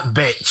 Look at that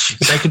bitch."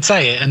 They could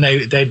say it, and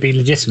they'd be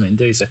legitimate and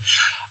do so.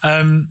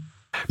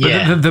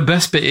 But the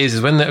best bit is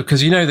when,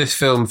 because this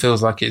film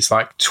feels like it's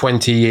like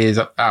 20 years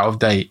out of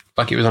date,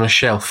 like it was on a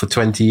shelf for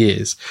 20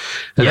 years.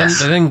 And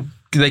then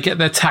they get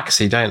their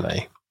taxi, don't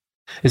they?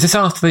 Is this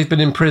after they've been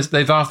in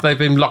prison? After they've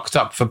been locked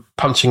up for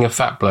punching a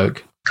fat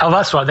bloke? Oh,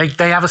 that's right.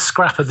 They have a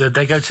scrap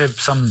they go to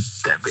some,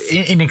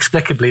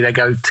 inexplicably they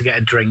go to get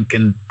a drink,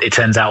 and it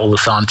turns out all the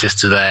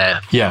scientists are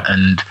there. Yeah.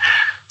 And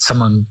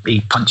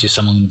he punches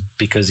someone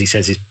because he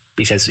says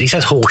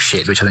horse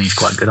shit, which I think is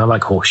quite good. I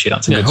like horse shit.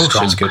 That's a good, horse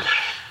shit's good.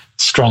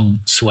 Strong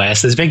swear.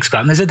 So there's a big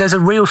scrap. And there's a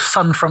real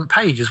Sun front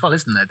page as well,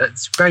 isn't there?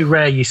 That's very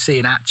rare. You see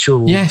an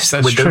actual that's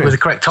with true. With the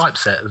correct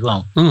typeset as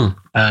well.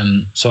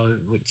 So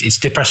it's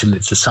depressing that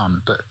it's the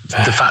Sun, but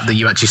the fact that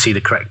you actually see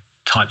the correct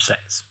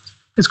typeset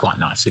is quite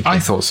nice. I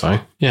thought so.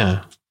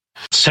 Yeah.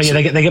 So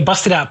they get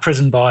busted out of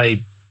prison by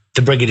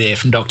the Brigadier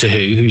from Doctor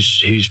Who,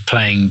 who's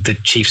playing the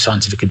chief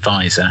scientific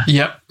advisor.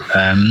 Yep.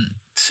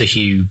 Sir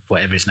Hugh,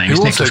 whatever his name is.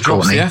 Who also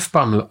drops the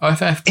F-bomb.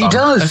 He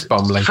does.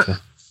 F-bomb later.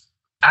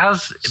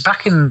 As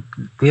back in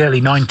the early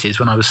 90s,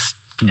 when I was,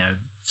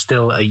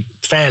 still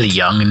fairly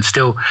young and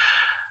still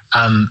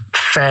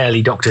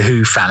fairly Doctor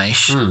Who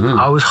fanish,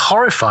 I was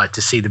horrified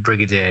to see the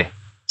Brigadier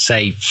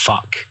say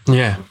 "fuck."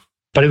 Yeah,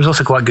 but it was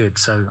also quite good.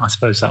 So I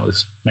suppose that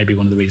was maybe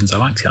one of the reasons I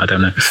liked it. I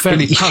don't know. It's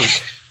fairly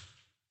punk.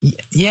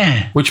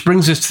 Yeah. Which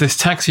brings us to this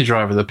taxi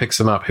driver that picks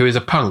them up, who is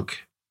a punk.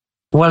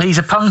 Well, he's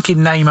a punk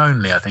in name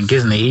only, I think,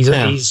 isn't he?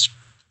 He's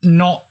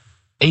not.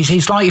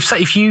 He's like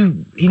if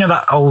you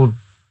that old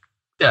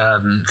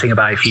thing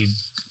about if you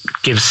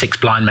give 6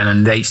 blind men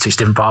and each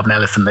different part of an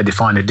elephant, they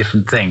define a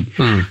different thing.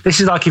 This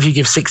is like if you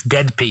give 6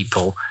 dead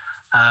people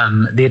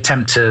the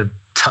attempt to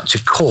touch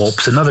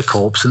another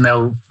corpse,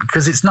 and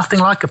because it's nothing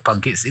like a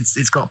punk.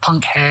 It's got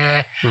punk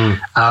hair,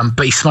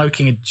 but he's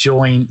smoking a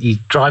joint. He's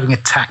driving a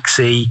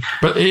taxi.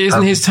 But it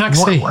isn't his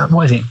taxi.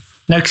 What is it?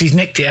 No, because he's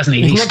nicked it, hasn't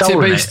he? He's stolen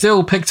it, but he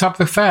still picked up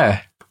the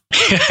fare.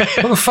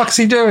 What the fuck's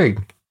he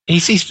doing?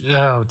 He's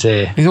oh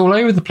dear. He's all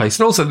over the place.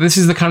 And also, this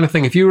is the kind of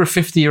thing, if you were a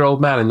 50-year-old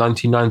man in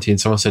 1990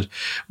 and someone said,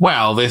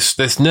 well,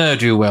 this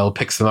ne'er-do-well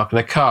picks them up in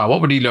a car,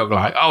 what would he look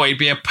like? Oh, he'd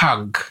be a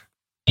punk.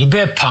 He'd be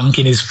a punk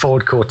in his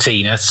Ford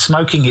Cortina,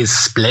 smoking his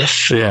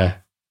spliff. Yeah.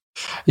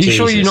 Are you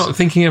sure you're not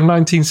thinking of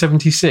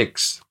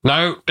 1976?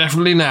 No,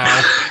 definitely now.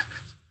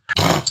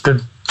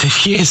 The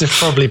years have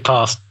probably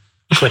passed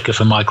quicker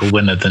for Michael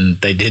Winner than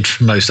they did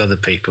for most other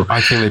people. I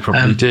think they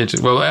probably did.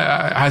 Well,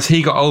 as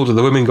he got older,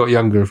 the women got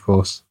younger, of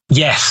course.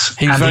 Yes.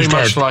 He's very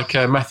much like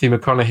Matthew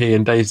McConaughey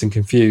in Dazed and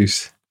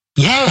Confused.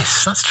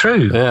 Yes, that's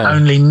true. Yeah.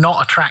 Only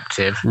not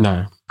attractive.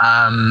 No.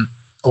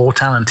 Or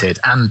talented.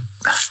 And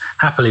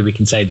happily we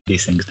can say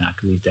these things now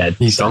because he's dead.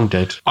 He's long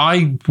dead.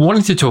 I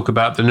wanted to talk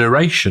about the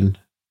narration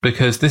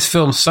because this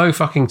film's so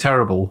fucking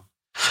terrible.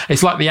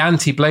 It's like the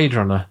anti-Blade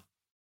Runner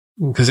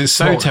because it's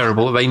so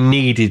terrible that they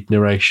needed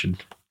narration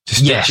to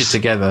stitch it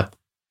together.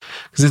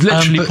 Because there's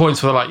literally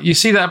points where they're like, you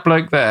see that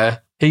bloke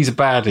there? He's a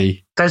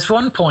baddie. There's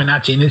one point,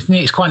 actually, and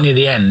it's quite near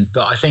the end,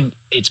 but I think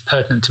it's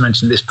pertinent to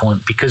mention this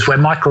point because where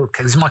Michael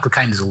Caine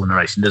does all the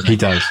narration, doesn't he? He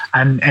does.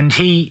 And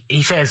he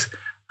says,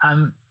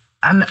 and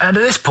at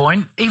this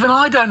point, even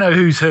I don't know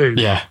who's who.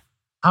 Yeah.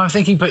 I'm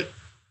thinking, but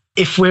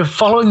if we're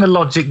following the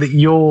logic that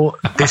you're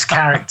this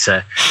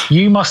character,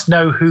 you must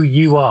know who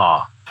you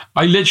are.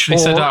 I literally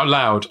said out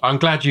loud, I'm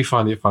glad you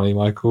find it funny,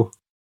 Michael.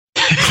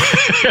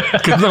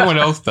 Because no one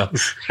else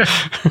does.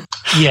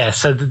 Yeah,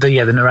 so the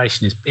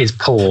narration is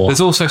poor.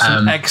 There's also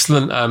some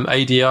excellent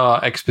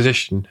ADR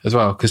exposition as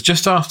well, because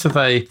just after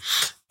they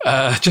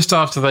just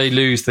after they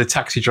lose the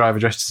taxi driver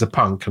dressed as a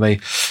punk,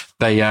 and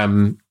they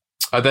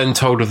are then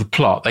told of the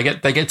plot. They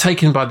get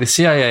taken by the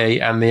CIA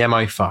and the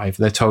MI5.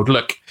 They're told,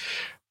 look,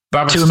 to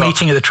a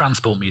meeting at the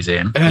Transport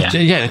Museum.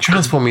 The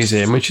Transport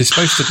Museum, which is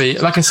supposed to be,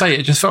 like I say,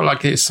 it just felt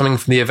like it's something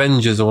from the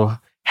Avengers or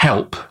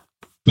Help.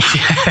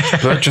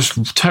 But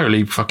just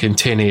totally fucking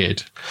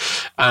tin-eared.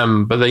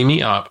 But they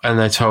meet up and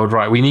they're told,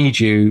 right, we need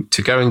you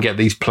to go and get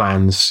these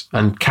plans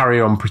and carry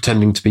on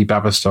pretending to be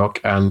Baverstock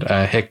and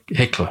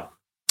Hickler.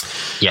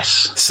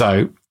 Yes.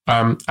 So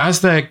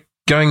as they're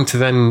going to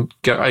then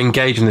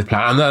engage in the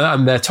plan,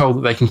 and they're told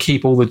that they can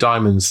keep all the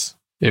diamonds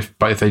if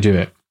they do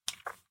it,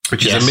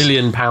 which is £1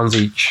 million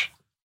each.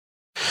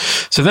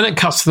 So then it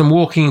cuts to them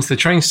walking into the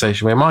train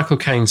station where Michael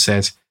Caine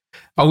says,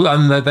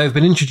 and they've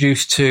been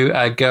introduced to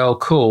a girl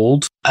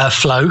called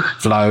Flo,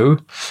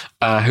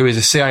 who is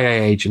a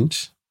CIA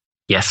agent.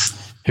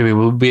 Yes. Who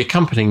will be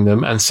accompanying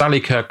them, and Sally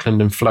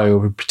Kirkland and Flo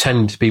will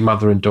pretend to be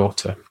mother and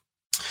daughter.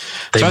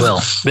 They will.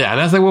 And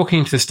as they're walking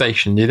into the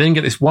station, you then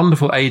get this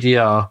wonderful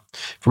ADR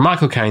from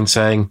Michael Caine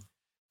saying,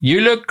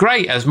 "You look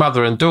great as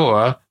mother and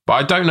daughter, but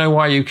I don't know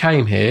why you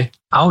came here."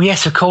 Oh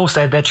yes, of course.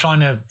 They're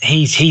trying to.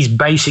 He's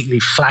basically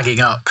flagging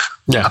up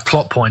a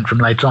plot point from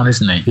later on,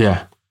 isn't he?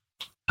 Yeah.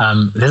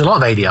 There's a lot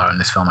of ADR in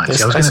this film.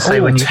 Actually, I was going to say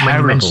when you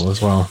mentioned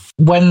as well,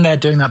 when they're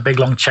doing that big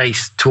long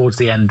chase towards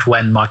the end,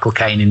 when Michael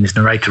Caine in his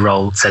narrator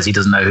role says he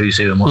doesn't know who's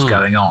who and what's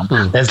going on.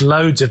 There's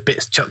loads of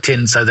bits chucked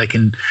in so they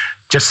can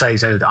just say,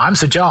 "So I'm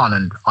Sir John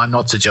and I'm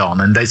not Sir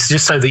John," and it's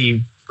just so that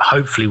you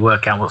hopefully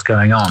work out what's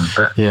going on.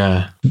 But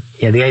the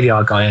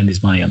ADR guy earned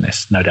his money on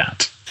this, no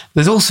doubt.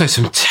 There's also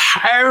some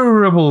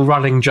terrible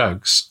running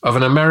jokes of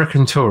an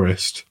American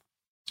tourist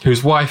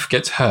whose wife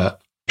gets hurt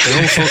in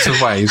all sorts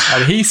of ways,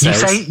 and he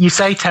says, "You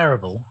say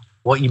terrible.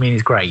 What you mean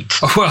is great."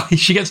 Well,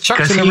 she gets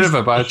chucked in the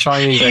river by a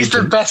Chinese He's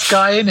agent. the best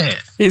guy in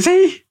it. Is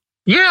he?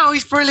 Yeah,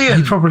 he's brilliant.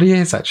 He probably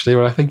is, actually,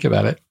 when I think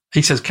about it.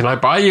 He says, "Can I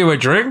buy you a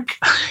drink?"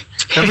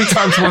 Every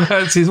time someone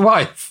hurts his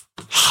wife.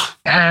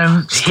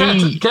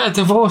 Get a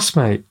divorce,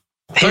 mate.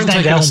 His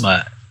name's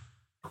Elmer.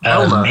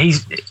 Elmer.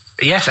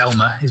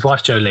 Elmer. His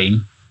wife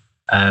Jolene.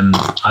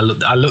 I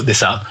looked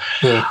this up.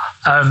 Yeah.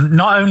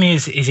 Not only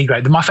is he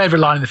great, my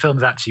favourite line in the film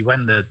is actually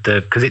when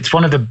because it's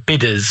one of the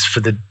bidders for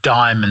the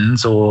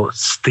diamonds or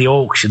the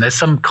auction. There's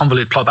some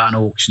convoluted plot about an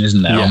auction,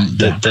 isn't there? Yeah,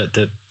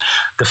 The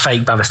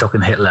fake Baverstock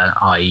and Hitler,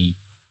 i.e.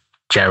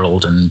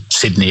 Gerald and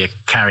Sydney, are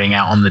carrying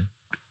out on the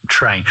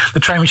train. The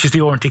train, which is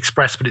the Orient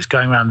Express, but it's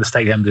going around the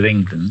State End of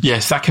England.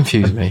 Yes, that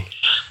confused me.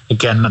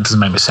 Again, that doesn't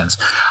make much sense.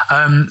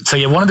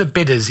 One of the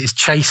bidders is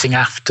chasing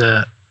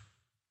after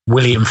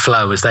William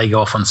Flo as they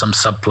go off on some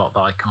subplot that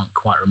I can't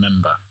quite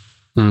remember.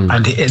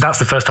 And that's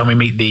the first time we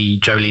meet the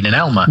Jolene and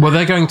Elmer. Well,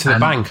 they're going to the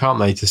bank, aren't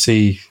they, to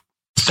see...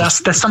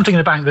 There's something in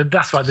the bank.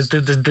 That's right.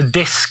 The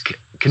disc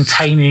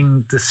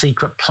containing the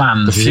secret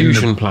plans. The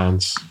fusion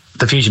plans.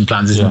 The fusion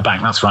plans is in the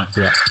bank. That's right.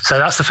 Yeah. So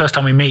that's the first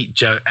time we meet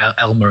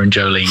Elmer and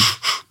Jolene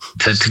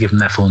to give them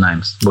their full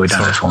names. Well, we don't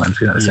have their full names.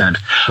 We don't understand.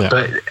 Yeah.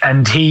 But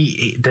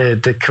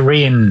the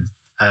Korean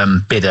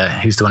bidder,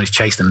 who's the one who's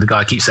chased them, the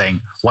guy keeps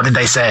saying, "What did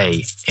they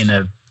say?" in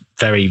a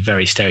very,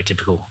 very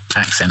stereotypical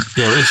accent.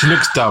 Yeah, it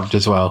looks dubbed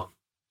as well.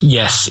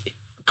 Yes,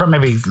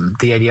 maybe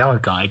the ADR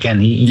guy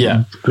again. He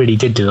really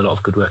did do a lot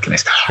of good work in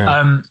this.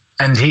 Yeah.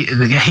 And he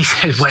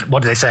says,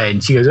 "What do they say?"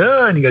 And she goes,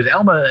 "Oh," and he goes,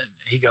 "Elmer." And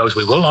he goes,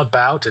 "We will not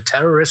bow to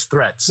terrorist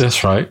threats."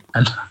 That's right.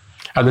 And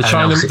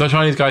the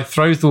Chinese guy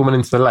throws the woman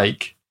into the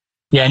lake.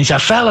 Yeah, and he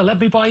said, "Fella, let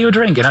me buy you a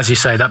drink." And as you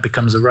say, that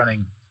becomes a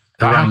running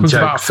happens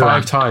joke about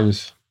 5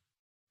 times.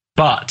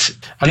 But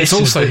it's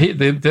also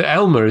the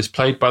Elmer is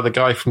played by the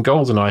guy from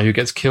GoldenEye who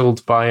gets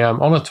killed by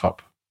Onatop.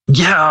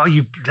 Yeah,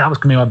 that was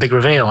going to be my big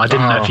reveal. I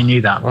didn't know if you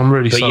knew that. I'm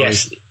really sorry.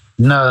 Yes,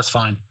 no, that's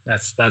fine.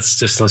 That's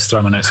just, let's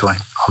throw my notes away.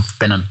 I've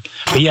been on.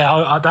 But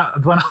yeah,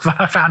 when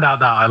I found out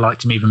that, I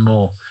liked him even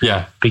more.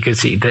 Yeah,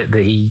 because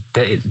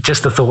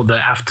just the thought that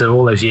after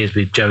all those years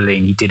with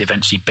Jolene, he did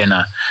eventually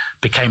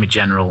became a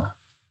general,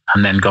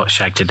 and then got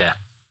shagged to death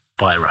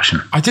by a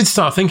Russian. I did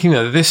start thinking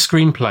that this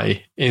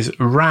screenplay is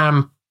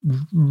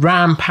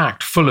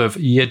ram-packed full of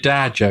your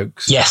dad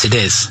jokes. Yes, it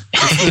is.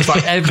 It's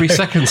like every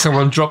second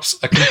someone drops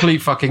a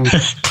complete fucking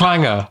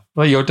clanger,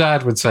 like your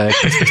dad would say at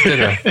Christmas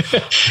dinner.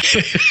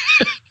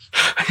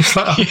 It's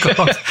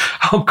like,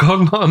 oh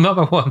God, not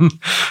another one.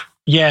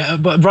 Yeah,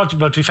 but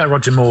to be fair,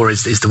 Roger Moore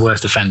is the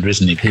worst offender,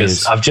 isn't he?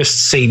 Because I've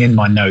just seen in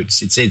my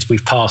notes, it's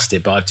we've passed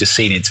it, but I've just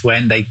seen it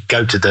when they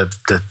go to the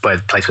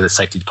place where the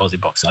safety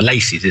deposit box are,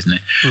 Lacey's, isn't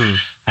it?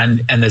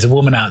 And there's a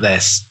woman out there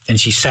and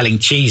she's selling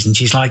cheese and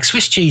she's like,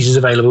 "Swiss cheese is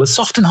available as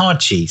soft and hard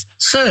cheese.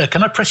 Sir,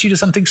 can I press you to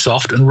something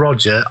soft?" And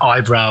Roger,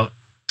 eyebrow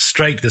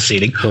straight to the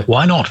ceiling,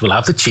 "Why not? We'll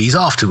have the cheese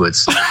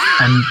afterwards."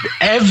 And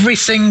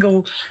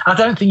I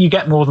don't think you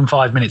get more than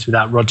 5 minutes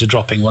without Roger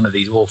dropping one of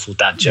these awful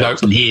dad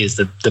jokes. Nope. And he is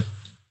the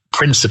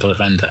principal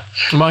offender.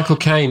 Michael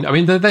Caine. I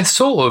mean, they're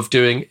sort of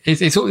doing.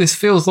 This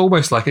feels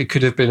almost like it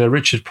could have been a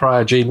Richard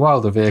Pryor, Gene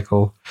Wilder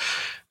vehicle,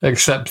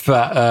 except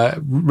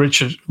that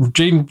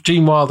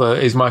Gene Wilder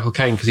is Michael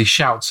Caine because he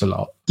shouts a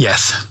lot.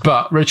 Yes.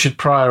 But Richard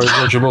Pryor as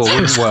Roger Moore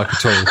wouldn't work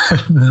at all.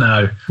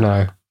 No.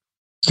 No.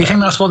 Do you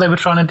think that's what they were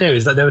trying to do?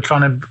 Is that they were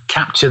trying to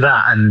capture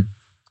that and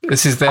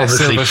this is their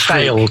obviously silver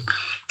failed?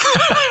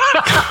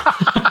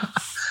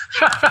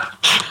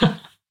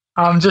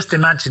 I'm just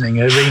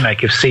imagining a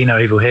remake of See No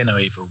Evil, Hear No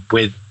Evil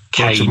with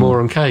Caine. Roger Moore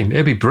and Caine.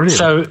 It'd be brilliant.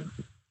 So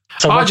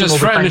I just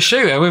threatened to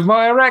shoot her with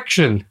my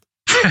erection.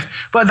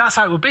 Well, that's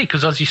how it would be,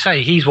 because as you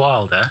say, he's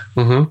Wilder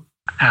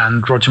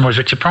and Roger Moore is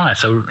Richard Pryor.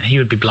 So he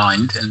would be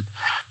blind and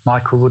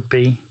Michael would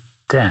be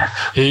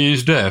deaf.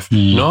 He's deaf,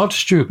 not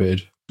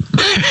stupid.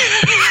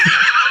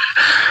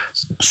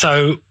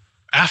 So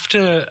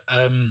after,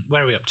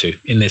 where are we up to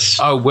in this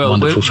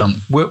wonderful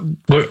film?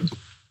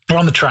 We're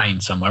on the train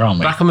somewhere, aren't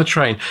we? Back on the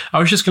train. I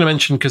was just going to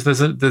mention, because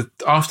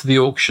after the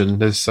auction,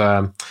 there's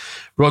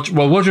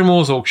Roger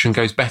Moore's auction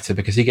goes better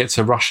because he gets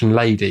a Russian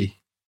lady.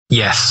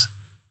 Yes.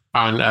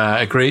 And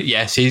agree.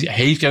 Yes, he's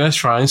going to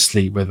try and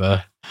sleep with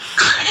her.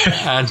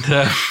 And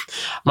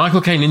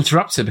Michael Caine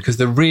interrupts it because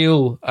the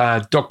real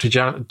Dr.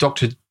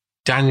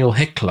 Daniel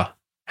Hickler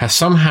has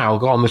somehow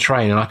got on the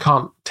train, and I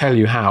can't tell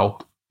you how.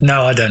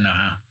 No, I don't know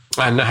how.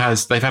 And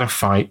they've had a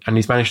fight, and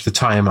he's managed to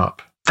tie him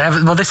up.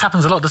 Well, this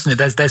happens a lot, doesn't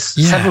it? There's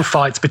several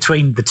fights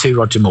between the two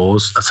Roger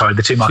Moores.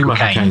 The two Michael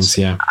Caines.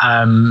 Yeah.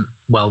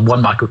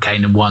 One Michael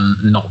Caine and one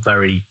not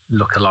very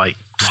look-alike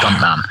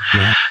stuntman.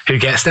 Yeah.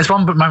 There's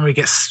one moment where he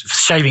gets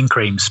shaving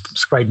cream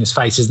sprayed in his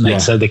face, isn't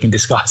it? So they can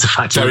disguise the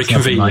fact. Very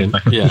convenient.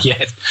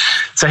 Yes.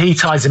 So he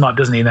ties him up,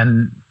 doesn't he? And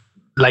then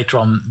later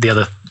on,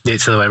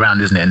 it's the other way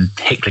around, isn't it? And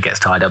Hickler gets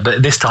tied up,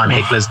 but this time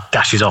Hickler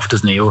dashes off,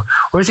 doesn't he? Or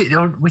is it?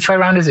 Or which way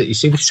around is it? You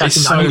see, it's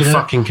so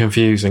fucking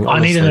confusing.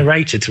 Honestly. I need a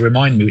narrator to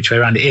remind me which way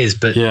around it is.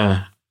 But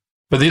yeah,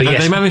 but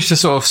they managed to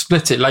sort of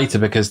split it later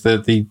because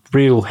the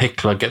real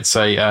Hickler gets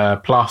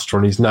a plaster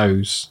on his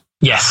nose.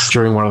 Yes,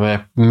 during one of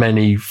their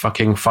many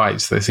fucking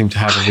fights they seem to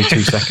have every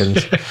 2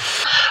 seconds.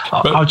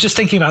 I was just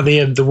thinking about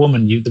the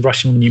woman, the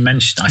Russian woman you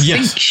mentioned. I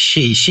think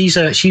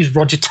she's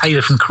Roger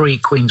Taylor from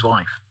Queen's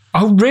Wife.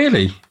 Oh,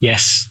 really?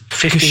 Yes.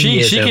 15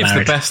 years she gives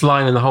married. the best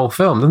line in the whole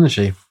film, doesn't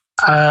she?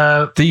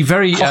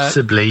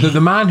 Possibly. The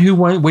man who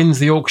wins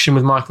the auction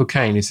with Michael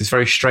Caine is this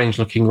very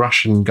strange-looking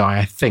Russian guy,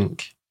 I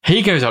think.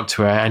 He goes up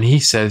to her and he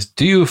says,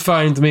 "Do you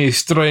find me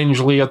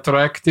strangely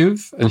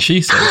attractive?" And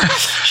she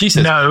says,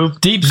 "No,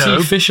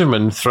 deep-sea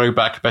fishermen throw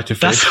back better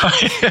fish.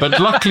 But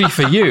luckily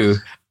for you,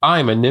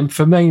 I'm a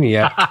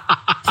nymphomaniac."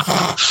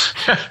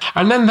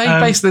 And then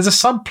there's a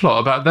subplot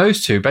about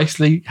those two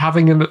basically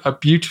having a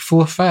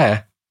beautiful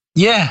affair.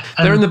 Yeah.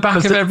 They're in the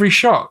back of every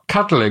shot,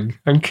 cuddling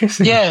and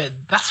kissing. Yeah,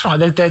 that's right.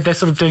 They're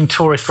sort of doing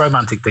tourist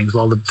romantic things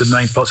while the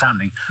main plot's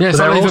happening. Yeah, it's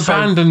like they've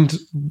abandoned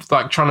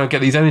trying to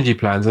get these energy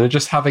plans and they're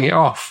just having it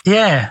off.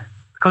 Yeah,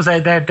 because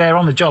they're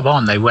on the job,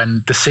 aren't they,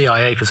 when the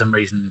CIA for some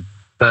reason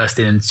burst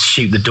in and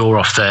shoot the door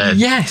off their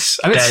and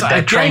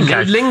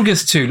it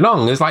lingers too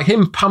long. It's like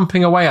him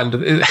pumping away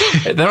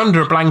they're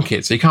under a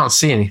blanket, so you can't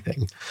see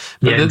anything.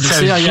 But the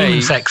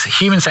CIA,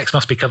 human sex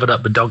must be covered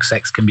up, but dog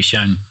sex can be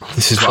shown.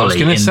 This is what I was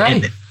going to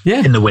say.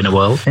 In the winner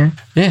world.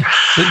 Yeah.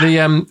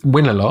 The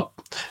winner lot.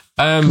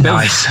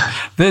 Nice.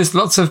 There's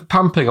lots of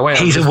pumping away.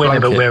 He's a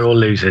winner, but we're all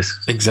losers.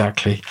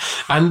 Exactly.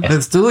 And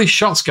there's all these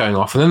shots going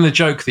off, and then the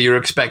joke that you're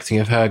expecting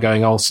of her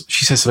going,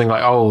 she says something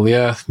like, "Oh, the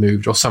earth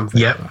moved," or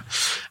something. Yep. Like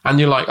that. And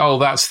you're like, "Oh,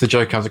 that's the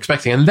joke I was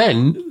expecting." And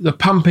then the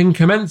pumping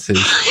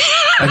commences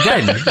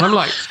again. And I'm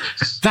like,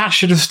 that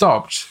should have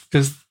stopped,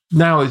 because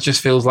now it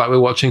just feels like we're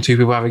watching two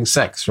people having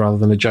sex rather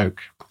than a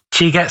joke.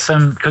 She gets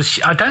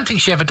because I don't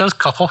think she ever does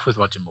cop off with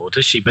Roger Moore,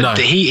 does she? But no.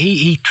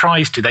 he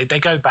tries to. They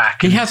go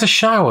back. He has a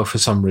shower for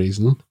some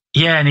reason.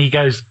 Yeah, and he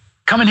goes,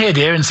 "Come in here,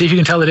 dear, and see if you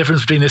can tell the difference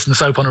between this and the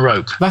soap on a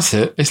rope." That's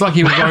it. It's like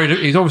he was worried.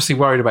 He's obviously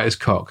worried about his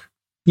cock.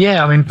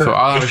 Yeah, I mean, but so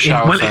I'll have a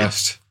shower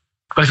first.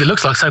 But if it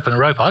looks like soap on a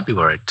rope, I'd be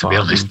worried, to be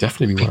honest. I'd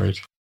definitely be worried.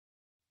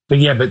 But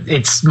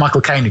it's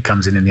Michael Caine who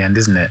comes in the end,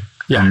 isn't it?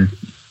 Yeah. And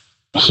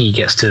he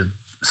gets to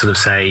sort of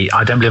say,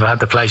 "I don't believe I had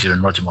the pleasure,"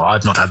 and Roger Moore,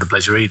 "I've not had the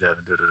pleasure either."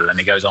 And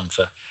he goes on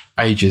for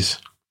ages,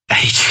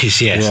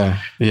 yes.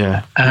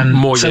 Yeah.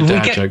 More your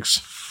dad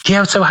jokes.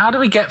 Yeah, so how do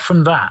we get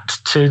from that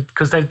to,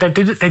 because they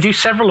do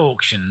several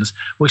auctions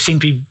which seem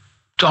to be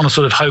on a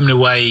sort of home and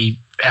away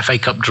FA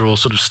Cup draw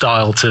sort of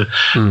style to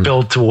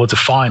build towards a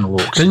final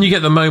auction. Then you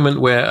get the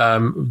moment where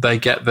they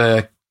get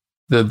the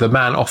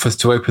man offers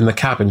to open the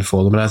cabin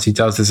for them, and as he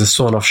does, there's a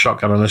sawn-off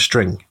shotgun on a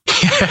string.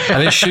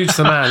 And it shoots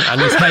the man,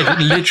 and his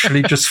head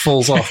literally just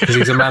falls off because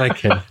he's a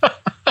mannequin.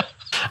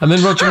 And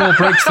then Roger Moore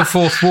breaks the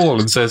fourth wall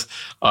and says,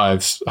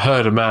 "I've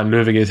heard a man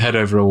moving his head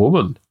over a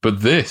woman,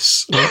 but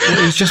this,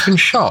 he's just been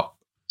shot."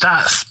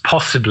 That's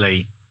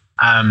possibly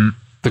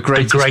the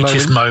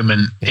greatest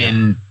moment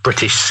in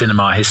British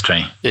cinema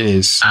history. It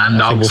is.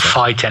 And I will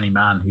fight any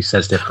man who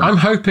says different. I'm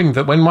hoping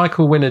that when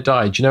Michael Winner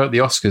died, you know, at the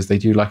Oscars, they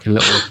do like a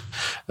little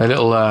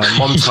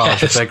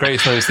montage of their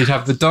greatest moments. They'd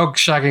have the dog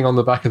shagging on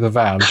the back of the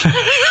van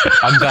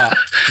and that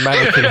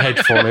mannequin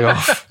head falling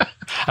off.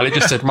 And it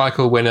just said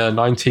Michael Winner,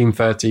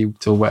 1930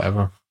 till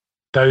whatever.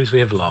 Those we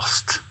have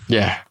lost.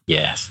 Yeah.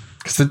 Yes.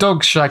 Because the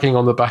dog shagging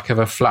on the back of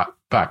a flat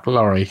back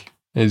lorry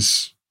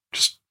is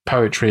just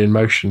poetry in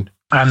motion.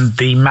 And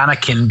the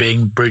mannequin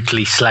being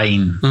brutally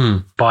slain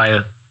by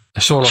a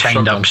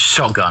chained up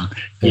shotgun.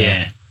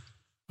 Yeah.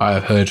 I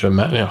have heard of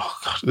that. Oh,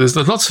 God.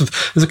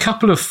 There's a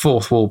couple of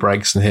fourth wall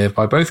breaks in here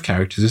by both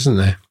characters, isn't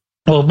there?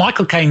 Well,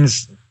 Michael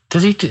Caine's,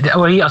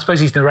 I suppose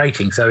he's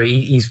narrating, so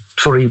he's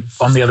sort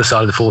of on the other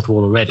side of the fourth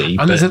wall already.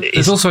 And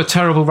there's also a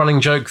terrible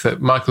running joke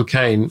that Michael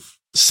Caine,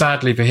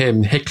 sadly for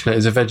him, Hickler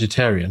is a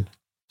vegetarian.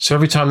 So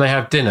every time they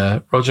have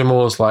dinner, Roger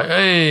Moore's like,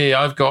 hey,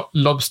 I've got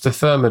lobster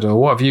thermidor.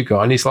 What have you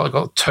got? And he's like,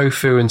 got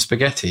tofu and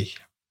spaghetti.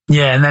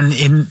 Yeah, and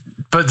then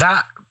but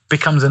that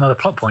becomes another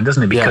plot point,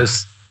 doesn't it?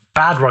 Because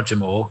bad Roger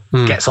Moore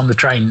gets on the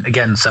train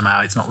again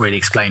somehow. It's not really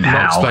explained how.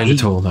 Not explained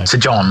at all, no. Sir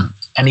John.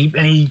 And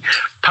he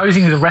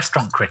posing as a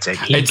restaurant critic.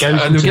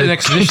 And we get an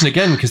exposition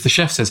again because the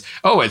chef says,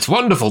 "Oh, it's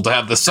wonderful to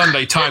have the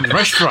Sunday Times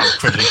restaurant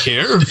critic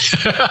here." So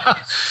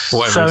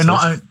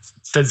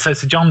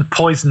Sir John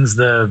poisons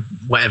the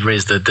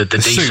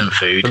decent soup,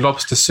 food, the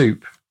lobster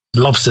soup.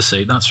 Lobster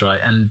soup, that's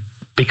right. And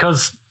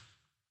because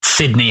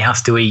Sidney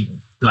has to eat,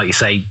 like you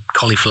say,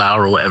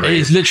 cauliflower or whatever,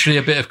 it's literally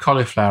a bit of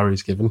cauliflower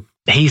he's given.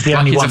 He's the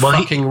only one. He's a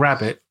fucking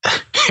rabbit.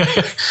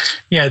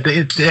 Yeah,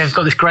 they've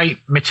got this great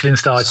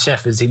Michelin-starred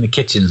chef is in the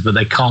kitchens, but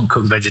they can't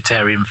cook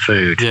vegetarian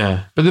food.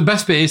 Yeah, but the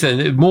best bit is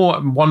then more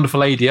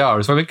wonderful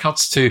ADR is when it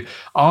cuts to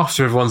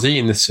after everyone's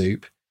eating the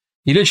soup.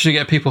 You literally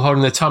get people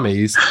holding their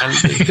tummies, and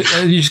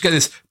you just get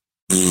this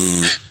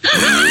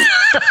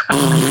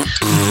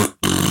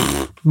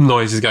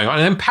noises going on,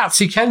 and then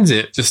Patsy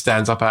Kensit just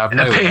stands up out of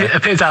nowhere.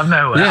 Appears out of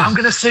nowhere. Yeah. I'm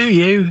going to sue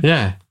you.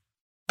 Yeah,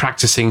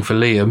 practicing for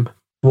Liam.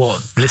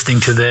 What?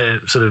 Listening to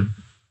the sort of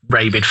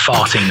rabid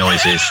farting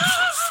noises.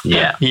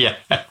 Yeah. Yeah.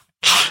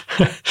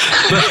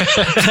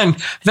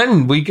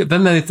 then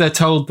they're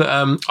told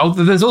that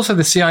there's also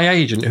the CIA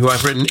agent who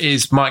I've written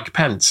is Mike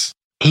Pence.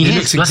 He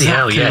looks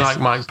exactly like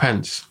Mike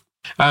Pence.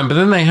 But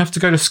then they have to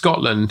go to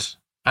Scotland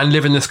and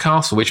live in this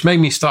castle, which made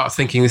me start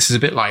thinking this is a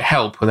bit like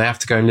Help when they have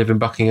to go and live in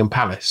Buckingham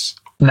Palace.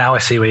 Now I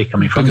see where you're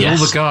coming from. Because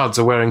all the guards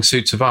are wearing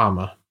suits of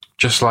armour,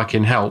 just like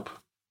in Help.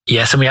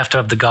 Yes, and we have to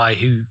have the guy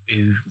who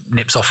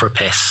nips off for a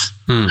piss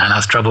and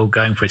has trouble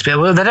going for his piss.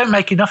 Well, they don't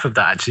make enough of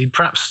that, actually.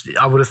 Perhaps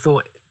I would have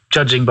thought,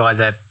 judging by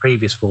their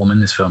previous form in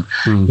this film,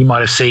 you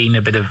might have seen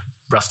a bit of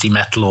rusty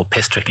metal or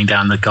piss trickling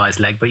down the guy's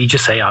leg, but you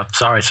just say, "I'm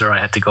sorry, sir, I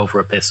had to go for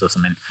a piss" or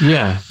something.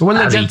 Yeah, but when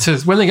they get to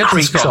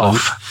Scotland,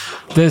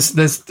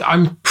 there's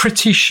I'm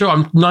pretty sure,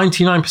 I'm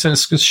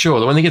 99% sure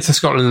that when they get to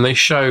Scotland and they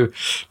show,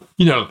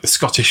 the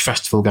Scottish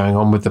festival going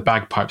on with the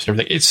bagpipes and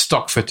everything, it's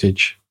stock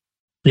footage.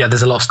 Yeah,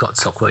 there's a lot of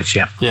stock footage,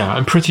 yeah. Yeah,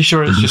 I'm pretty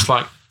sure it's just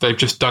like they've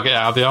just dug it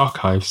out of the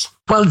archives.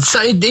 Well,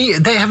 so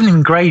they haven't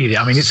even graded it.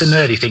 I mean, it's a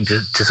nerdy thing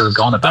to sort of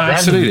go on about.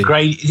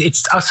 Absolutely.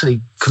 It's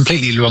utterly,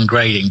 completely wrong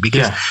grading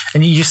because,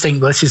 and you just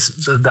think, well, this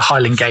is the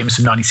Highland Games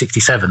from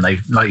 1967. They,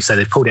 like you said,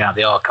 they pulled it out of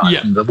the archive.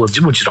 Yeah. And we'll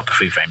just drop the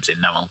free frames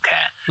in. No one will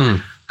care.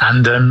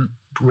 And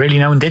really,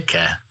 no one did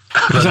care.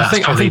 Because I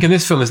think in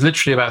this film there's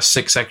literally about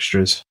 6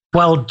 extras.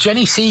 Well,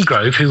 Jenny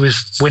Seagrove, who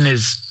was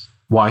Winner's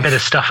wife, bit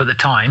of stuff at the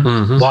time,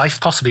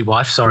 possibly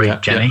wife. Sorry,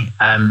 Jenny.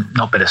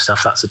 Not bit of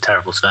stuff. That's a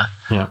terrible slur.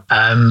 Yeah.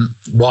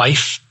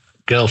 Wife,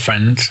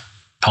 girlfriend,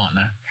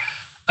 partner.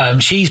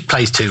 She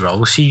plays 2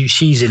 roles.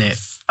 She's in it.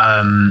 Yes.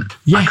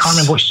 I can't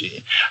remember what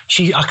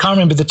I can't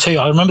remember the 2.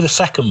 I remember the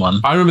second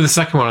one. I remember the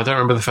second one. I don't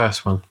remember the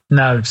first one.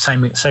 No,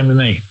 same with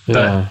me. Yeah.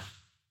 But,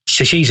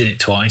 so she's in it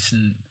twice,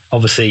 and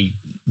obviously,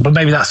 but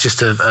maybe that's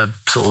just a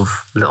sort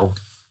of little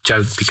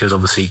joke because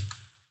obviously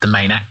the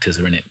main actors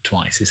are in it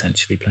twice,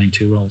 essentially playing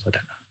 2 roles. I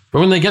don't know. But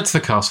when they get to the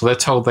castle, they're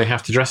told they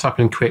have to dress up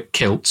in quick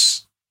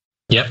kilts.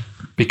 Yep.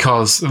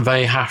 Because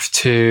they have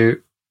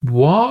to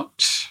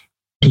what?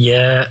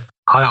 Yeah,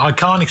 I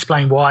can't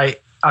explain why.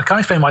 I can't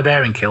explain why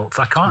they're in kilts.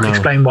 I can't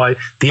explain why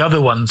the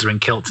other ones are in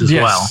kilts as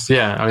well.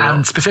 Yeah,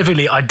 and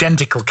specifically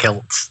identical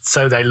kilts,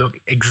 so they look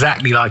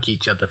exactly like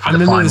each other.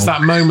 And then there's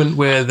that moment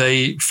where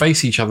they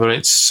face each other, and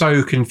it's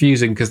so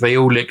confusing because they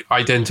all look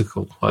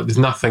identical. Like there's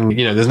nothing,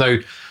 there's no.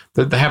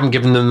 They haven't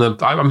given them the.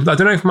 I don't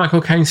know if Michael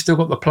Caine's still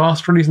got the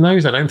plaster on his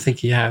nose. I don't think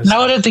he has.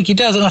 No, I don't think he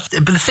does.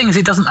 But the thing is,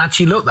 it doesn't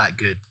actually look that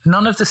good.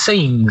 None of the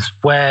scenes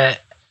where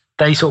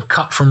they sort of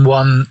cut from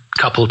one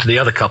couple to the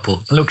other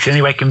couple looks in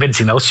any way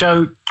convincing. They'll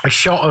show a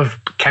shot of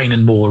Caine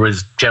and Moore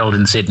as Gerald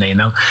and Sidney, and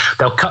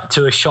they'll cut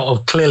to a shot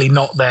of clearly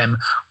not them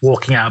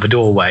walking out of a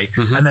doorway,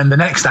 and then the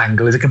next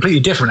angle is a completely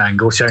different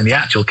angle showing the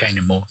actual Caine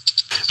and Moore.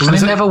 And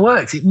it never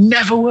works. It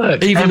never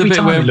works. Even the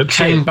bit where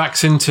Caine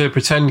backs into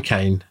pretend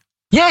Caine.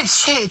 Yeah,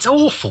 it's shit. It's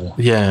awful.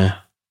 Yeah.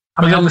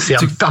 I mean, obviously,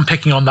 I'm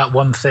picking on that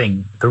one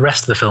thing. The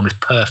rest of the film is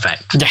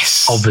perfect.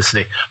 Yes.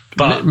 Obviously.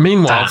 But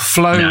meanwhile,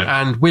 Flo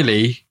and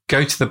Willie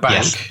go to the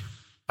bank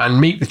and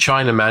meet the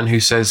Chinaman who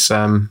says,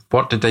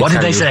 what did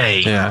they say?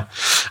 Yeah.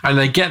 And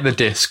they get the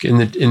disc in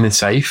the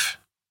safe.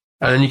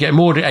 And then you get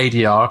more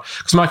ADR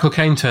because Michael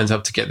Caine turns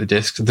up to get the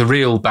disc, the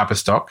real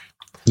Babistock.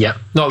 Yep.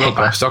 Not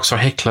Babistock,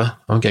 sorry, Hickler.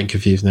 I'm getting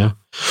confused now.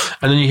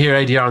 And then you hear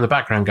ADR in the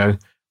background going,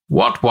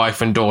 What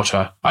wife and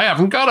daughter? I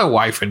haven't got a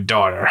wife and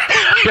daughter.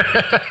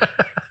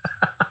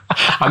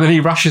 And then he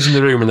rushes in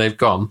the room and they've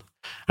gone.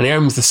 And he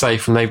opens the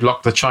safe and they've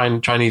locked the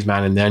Chinese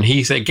man in there. And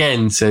he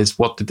again says,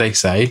 what did they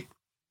say?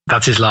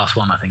 That's his last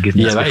one, I think,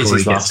 isn't it? Yeah, that is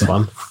his last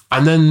one.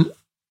 And then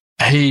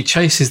he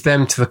chases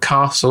them to the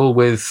castle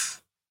with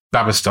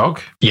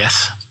Bavistock.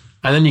 Yes.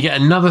 And then you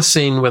get another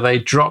scene where they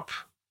drop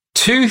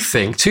two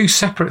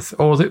separate,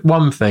 or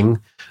one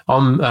thing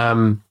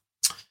on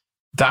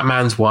that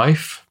man's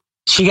wife.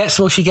 She gets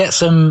a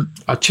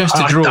chest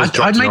of drawers.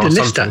 I made a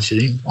list,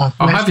 actually.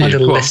 I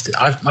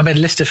made a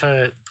list of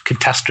her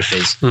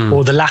catastrophes,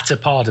 or the latter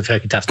part of her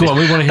catastrophes. Go on,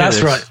 we want to hear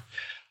this.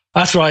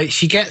 That's right.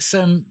 She gets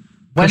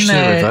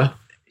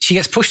she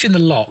gets pushed in the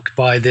lock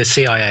by the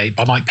CIA,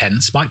 by Mike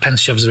Pence. Mike Pence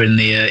shoves her in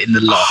the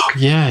lock.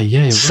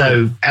 Yeah.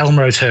 So right.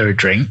 Elmer owes her a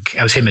drink.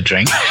 Owes him a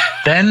drink.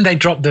 Then they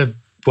drop the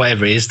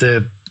whatever it is,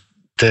 the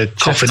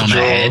coffin on her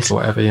head.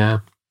 Whatever, yeah.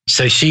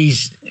 So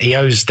he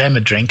owes them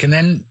a drink, and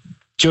then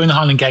during the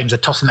Highland Games, they're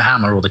tossing the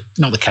hammer, or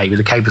not the caber.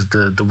 The caber's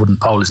the wooden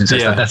pole, isn't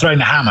it? So they're throwing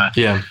the hammer.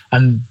 Yeah.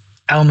 And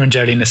Elmer and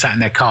Jolene are sat in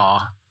their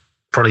car,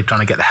 probably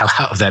trying to get the hell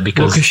out of there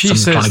because she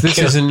says this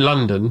is in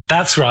London.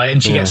 That's right,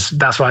 and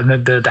that's right.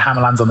 And the hammer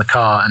lands on the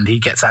car, and he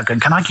gets out going,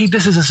 "Can I keep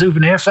this as a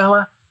souvenir,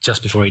 fella?"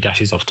 Just before he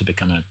dashes off to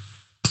become a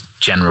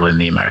general in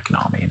the American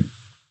Army and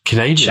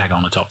Canadian shag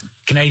on the top.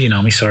 Canadian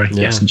Army, sorry,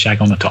 yes, and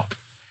shag on the top.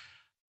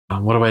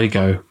 What a way to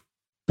go!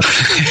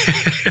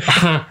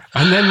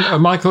 And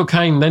then Michael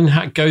Caine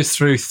then goes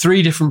through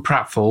 3 different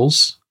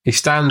pratfalls. He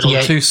stands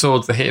on 2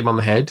 swords that hit him on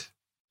the head.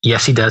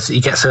 Yes, he does.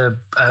 He gets a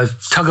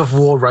tug of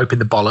war rope in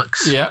the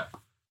bollocks. Yeah.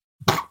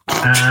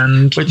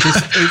 And which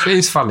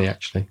is funny,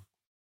 actually.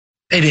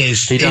 It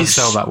is. He does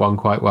sell that one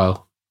quite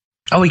well.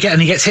 Oh, he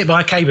gets hit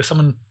by a caber.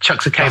 Someone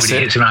chucks a caber and he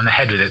hits him around the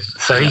head with it.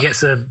 So he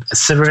gets a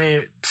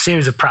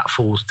series of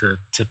pratfalls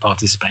to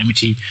participate in, which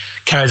he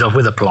carries off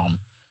with aplomb.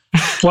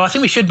 Well, I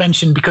think we should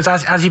mention, because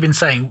as you've been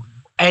saying,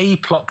 a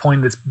plot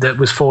point that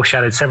was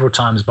foreshadowed several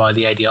times by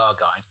the ADR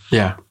guy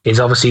is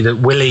obviously that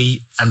Willie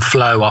and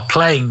Flo are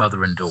playing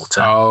mother and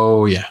daughter.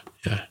 Oh, yeah.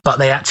 But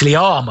they actually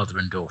are mother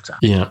and daughter.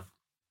 Yeah.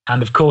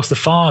 And of course, the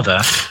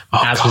father,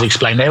 was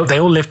explained, they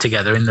all live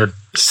together in the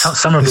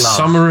Summer of Love.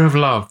 Summer of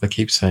Love, they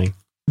keep saying.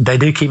 They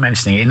do keep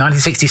mentioning it. In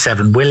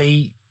 1967,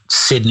 Willie,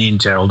 Sidney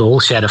and Gerald all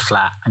shared a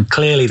flat, and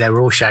clearly they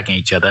were all shagging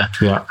each other.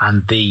 Yeah.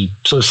 And the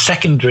sort of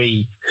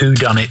secondary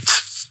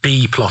whodunit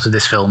B plot of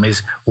this film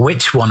is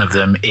which one of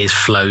them is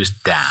Flo's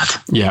dad.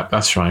 Yeah,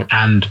 that's right.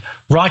 And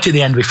right at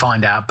the end we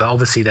find out, but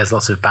obviously there's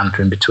lots of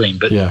banter in between.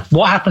 But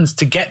what happens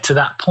to get to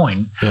that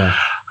point? Yeah.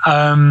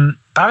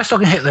 Bavistock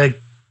and Hitler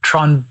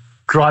try and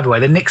drive away.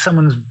 They nick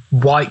someone's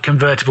white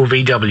convertible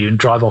VW and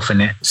drive off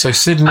in it. So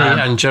Sidney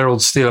and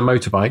Gerald steal a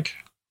motorbike.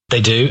 They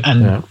do,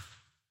 and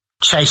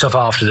chase off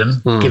after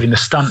them, giving the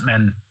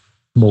stuntmen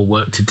more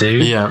work to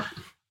do. Yeah.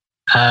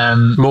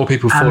 More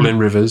people fall in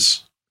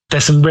rivers.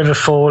 There's some river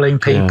falling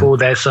people.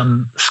 There's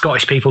some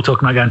Scottish people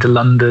talking about going to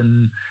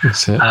London.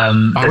 That's it.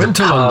 I went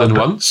to London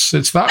once.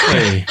 It's that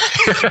way.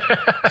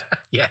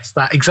 Yes,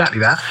 exactly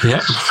that.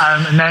 Yeah.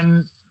 And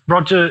then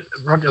Roger,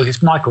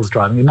 it's Michael's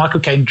driving. Michael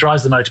Caine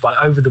drives the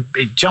motorbike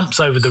it jumps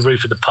over the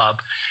roof of the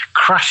pub,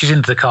 crashes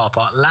into the car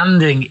park,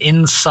 landing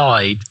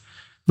inside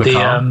the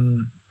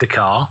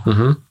car.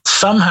 Mm-hmm.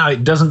 Somehow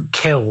it doesn't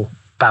kill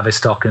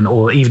Bavistock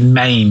or even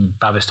maim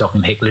Bavistock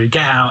and Hitler, who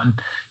get out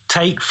and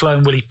take Flo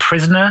and Willie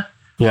prisoner.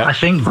 Yeah. I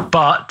think,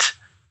 but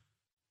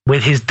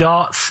with his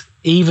darts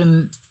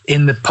even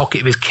in the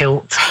pocket of his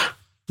kilt.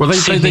 Well,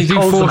 they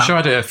do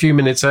foreshadow it a few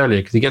minutes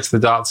earlier because he gets the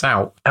darts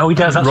out. Oh, he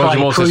does. That's Roger right.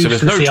 Moore says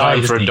there's no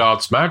time for a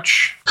darts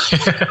match.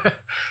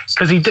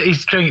 Because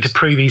he's doing it to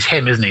prove he's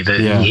him, isn't he?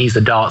 That he's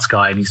the darts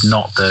guy and he's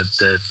not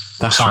the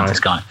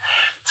scientist guy.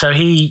 So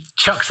he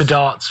chucks the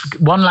darts.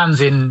 One lands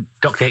in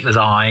Dr. Hitler's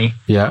eye.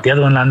 Yeah. The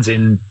other one lands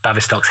in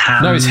Bavistock's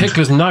hand. No, it's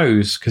Hitler's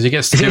nose because he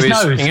gets to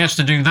nose? He has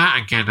to do that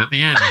again at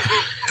the end,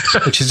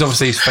 which is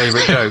obviously his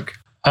favourite joke.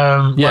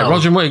 Well,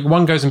 Roger,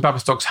 one goes in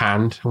Bavistock's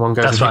hand and one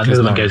goes in Hitler's nose. The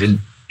other one goes in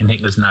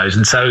Hitler's nose.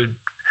 And so,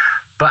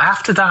 but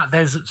after that,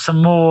 there's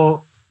some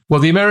more. Well,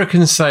 the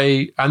Americans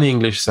say, and the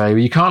English say,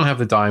 well, you can't have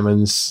the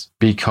diamonds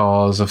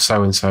because of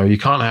so-and-so. You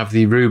can't have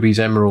the rubies,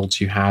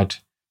 emeralds you had,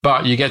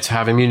 but you get to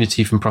have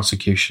immunity from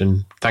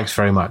prosecution. Thanks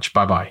very much.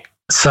 Bye-bye.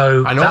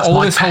 So and that's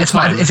all this whole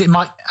time, is it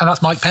Mike? And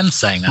that's Mike Pence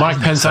saying that. Mike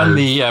Pence and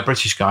the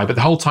British guy, but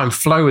the whole time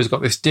Flo has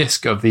got this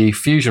disc of the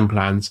fusion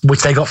plans,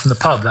 which they got from the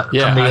pub, from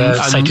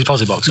the safe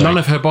deposit box. None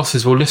of her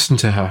bosses will listen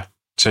to her,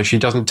 so she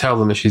doesn't tell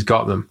them that she's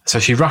got them. So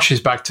she rushes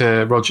back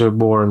to Roger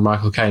Moore and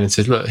Michael Caine and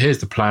says, "Look, here's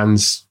the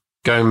plans.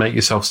 Go and make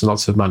yourself some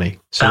lots of money."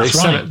 So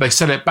they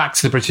sell it back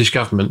to the British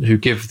government, who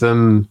give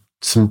them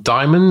some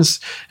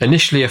diamonds.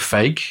 Initially a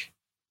fake.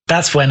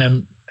 That's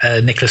when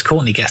Nicholas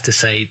Courtney gets to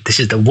say, "This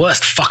is the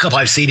worst fuck up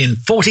I've seen in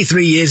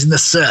 43 years in the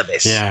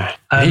service." Yeah,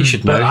 he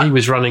should know. He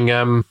was running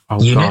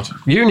Unit.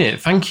 Unit.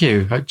 Thank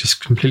you. I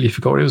just completely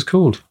forgot what it was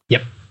called.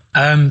 Yep.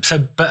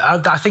 But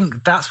I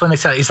think that's when they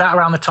say, is that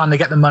around the time they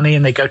get the money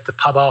and they go to the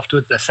pub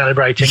afterwards, they're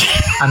celebrating,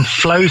 and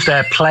Flo's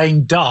there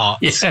playing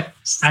darts. Yes.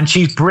 And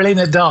she's brilliant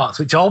at darts,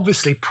 which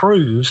obviously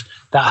proves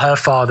that her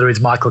father is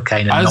Michael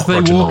Caine and As not they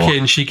Roger walk Moore.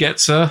 in, she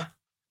gets a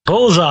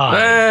bullseye.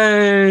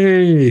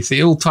 Hey! See,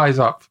 it all ties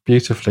up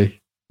beautifully.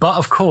 But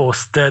of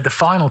course, the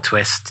final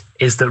twist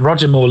is that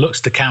Roger Moore looks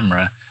at the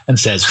camera and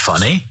says,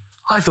 funny,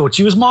 I thought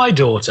she was my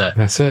daughter.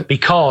 That's it.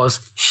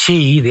 Because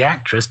she, the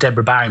actress,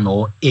 Deborah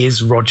Barrymore,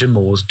 is Roger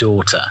Moore's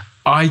daughter.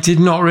 I did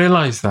not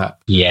realise that.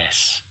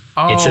 Yes.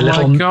 Oh, it's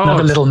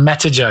another little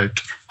meta joke.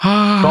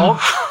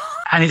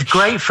 And it's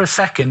great for a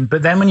second,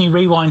 but then when you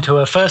rewind to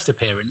her first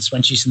appearance,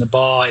 when she's in the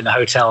bar in the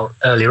hotel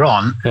earlier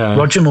on,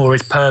 Roger Moore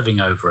is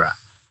perving over her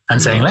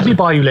and saying, let me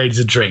buy you ladies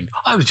a drink.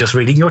 I was just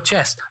reading your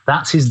chest.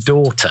 That's his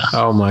daughter.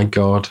 Oh, my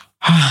God.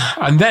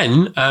 And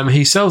then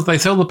they sell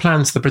the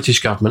plans to the British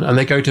government and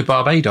they go to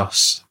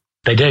Barbados.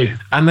 They do.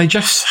 And they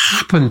just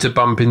happen to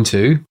bump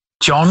into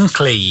John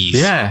Cleese.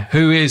 Yeah,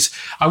 who is...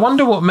 I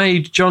wonder what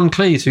made John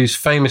Cleese, who's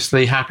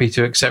famously happy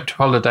to accept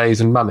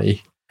holidays and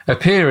money,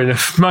 appear in a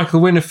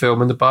Michael Winner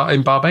film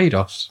in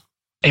Barbados.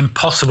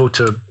 Impossible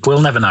to...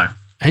 We'll never know.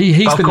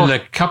 He's been in a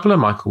couple of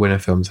Michael Winner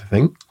films, I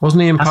think.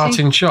 Wasn't he in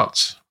Parting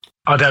Shots?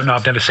 I don't know.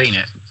 I've never seen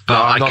it, but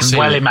I can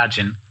well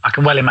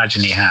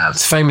imagine he has.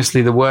 It's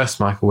famously the worst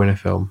Michael Winner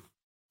film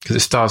because it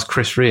stars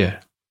Chris Rea.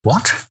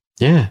 What?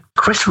 Yeah,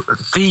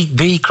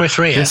 the Chris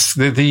Rea. Yes,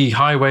 the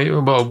highway.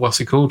 Well, what's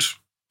it called?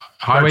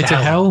 Highway to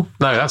Hell?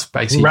 No, that's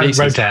basically Road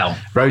to Hell.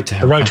 Road to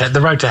Hell.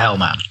 The Road to Hell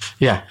man.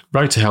 Yeah,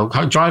 Road to Hell.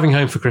 Driving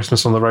home for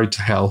Christmas on the Road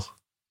to Hell.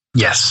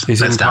 Yes,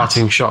 he's in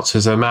Parting Shots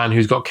as a man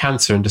who's got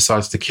cancer and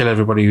decides to kill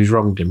everybody who's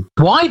wronged him.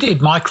 Why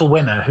did Michael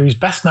Winner, who's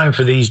best known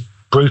for these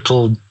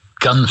brutal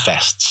gun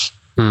fests,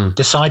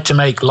 decide to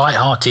make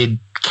light-hearted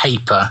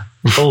caper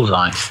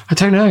Bullseye? I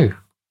don't know.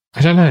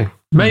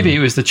 Maybe it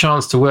was the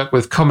chance to work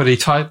with comedy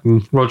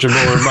titan Roger Moore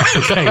and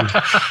Michael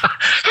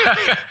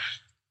Caine.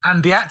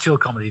 And the actual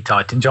comedy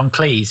titan, John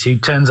Cleese, who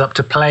turns up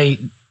to play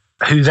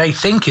who they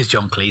think is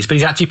John Cleese, but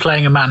he's actually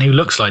playing a man who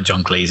looks like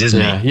John Cleese,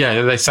 isn't he?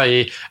 Yeah, they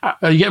say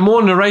you get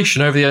more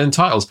narration over the end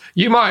titles.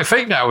 You might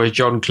think that was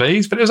John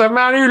Cleese, but it's a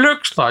man who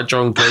looks like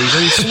John Cleese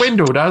and he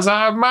swindled us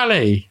out of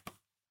money.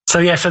 So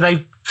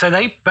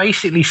they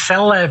basically they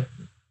sold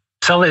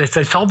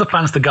the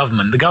plans to the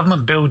government. The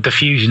government built the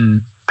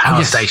fusion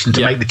power station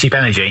to make the cheap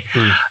energy.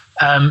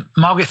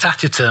 Margaret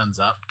Thatcher turns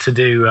up to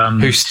do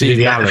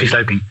the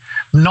Sloping.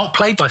 Not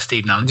played by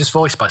Steve Nallen, just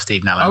voiced by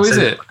Steve Nallen. Oh, is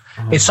it?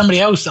 It's somebody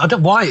else. I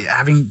don't why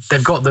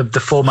they've got the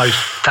foremost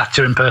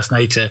Thatcher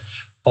impersonator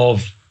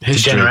of the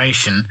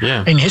generation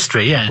in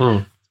history.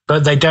 Yeah,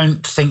 but they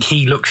don't think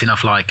he looks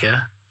enough like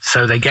her,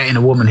 so they get in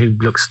a woman who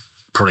looks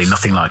probably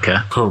nothing like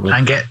her,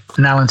 and get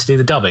Nallen to do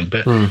the dubbing.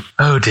 But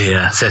oh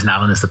dear, says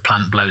Nallen as the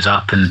plant blows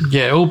up, and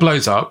it all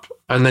blows up,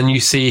 and then you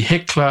see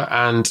Hickler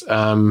and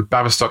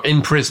Baverstock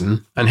in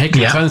prison, and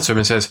Hickler turns to him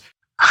and says,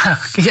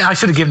 "Yeah, I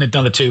should have given it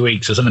another 2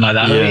 weeks or something like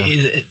that."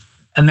 Yeah.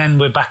 And then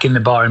we're back in the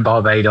bar in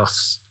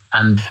Barbados,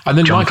 and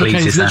then John Michael Cleese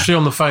Caine's is there. literally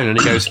on the phone, and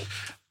he goes,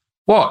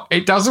 "What?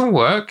 It doesn't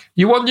work?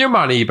 You want your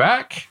money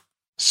back?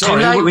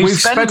 Sorry, Too late, we've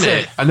spent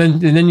it." And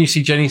then you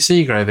see Jenny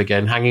Seagrave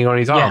again hanging on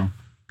his arm.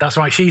 That's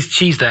right.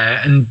 She's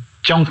there, and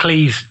John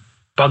Cleese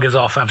buggers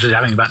off after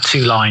having about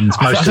 2 lines,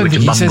 most of which are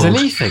mumbled.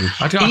 He says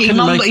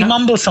anything. He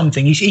mumbles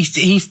something.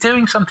 He's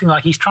doing something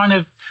like he's trying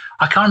to.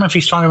 I can't remember if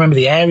he's trying to remember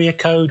the area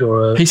code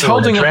or. He's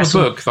holding up a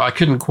book that I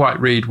couldn't quite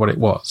read what it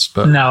was,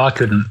 but no, I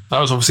couldn't. That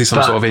was obviously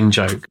some sort of in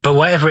joke. But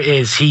whatever it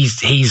is,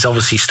 he's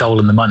obviously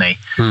stolen the money.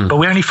 But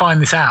we only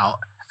find this out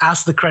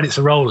as the credits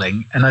are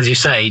rolling, and as you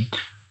say,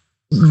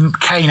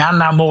 Caine and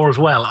now Moore as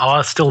well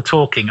are still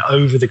talking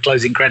over the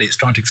closing credits,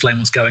 trying to explain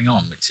what's going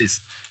on, which is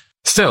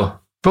still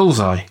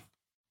Bullseye.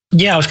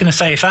 Yeah, I was going to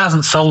say, if it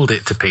hasn't sold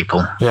it to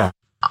people,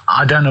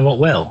 I don't know what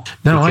will.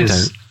 No, I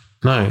don't.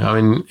 No, I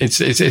mean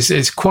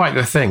it's quite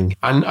the thing,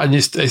 and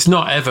it's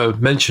not ever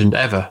mentioned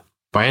ever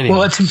by anyone.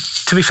 Well,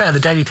 to be fair, the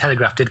Daily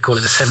Telegraph did call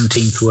it the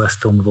 17th worst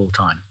film of all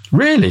time.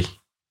 Really?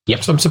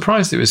 Yep. So I'm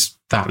surprised it was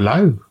that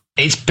low.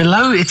 It's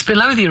below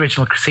the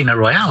original Casino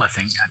Royale, I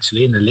think,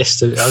 actually, in the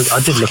list. I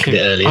did look at it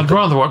earlier. I'd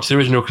rather watch the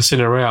original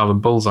Casino Royale than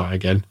Bullseye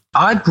again.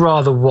 I'd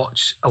rather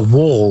watch a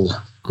wall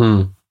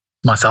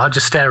myself. I'd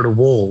just stare at a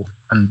wall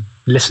and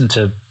listen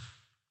to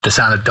the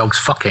sound of dogs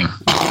fucking.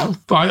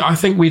 I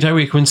think we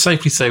can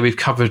safely say we've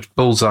covered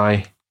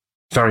Bullseye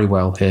very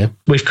well here.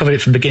 We've covered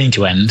it from beginning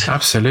to end.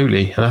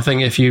 Absolutely. And I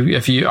think if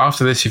you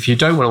after this, if you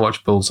don't want to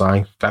watch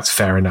Bullseye, that's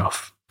fair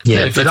enough.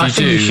 Yeah, but I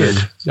think you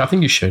should. I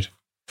think you should.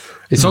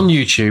 It's on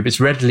YouTube. It's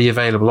readily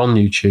available on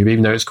YouTube,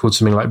 even though it's called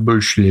something like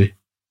Bushli.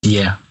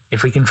 Yeah.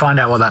 If we can find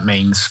out what that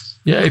means.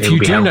 Yeah, if you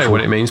do know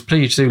what it means,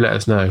 please do let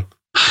us know.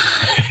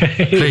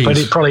 Please. But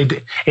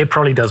it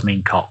probably does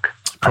mean cock.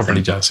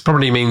 Probably does.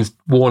 Probably means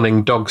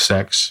warning dog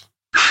sex.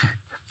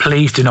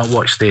 Please do not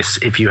watch this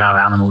if you have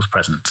animals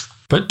present.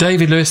 But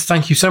David Lewis,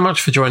 thank you so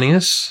much for joining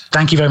us.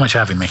 Thank you very much for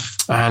having me.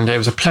 And it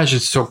was a pleasure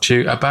to talk to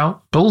you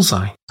about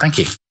Bullseye. Thank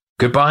you.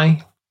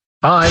 Goodbye.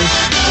 Bye.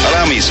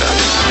 Allow me, sir.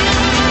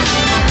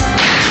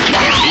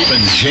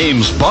 Even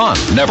James Bond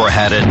never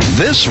had it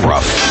this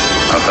rough.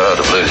 I've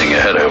heard of losing your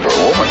head over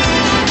a woman.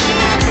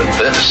 But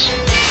this...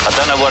 I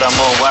don't know what I'm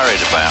more worried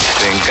about,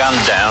 being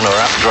gunned down or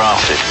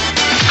updrafted.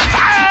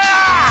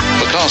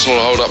 The castle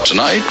will hold up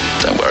tonight.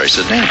 Don't worry,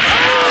 Sydney.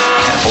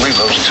 Can't believe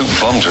those two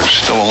bums are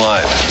still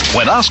alive.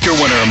 When Oscar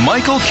winner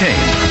Michael Caine,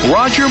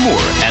 Roger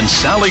Moore, and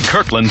Sally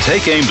Kirkland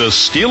take aim to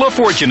steal a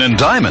fortune in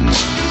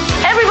diamonds,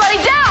 everybody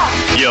down!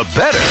 You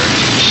better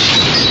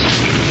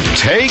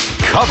take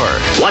cover.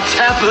 What's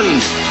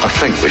happened? I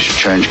think we should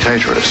change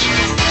caterers.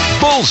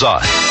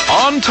 Bullseye,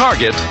 on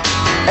target,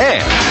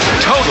 and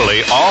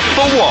totally off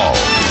the wall.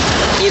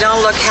 You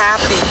don't look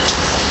happy.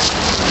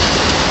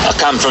 I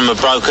come from a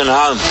broken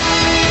home.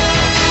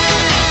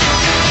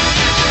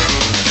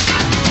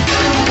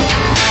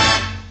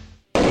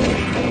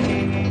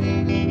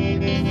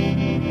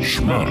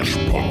 Smash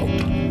Pod.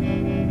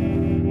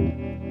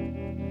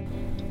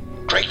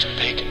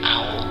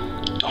 GreatBigOwl.com.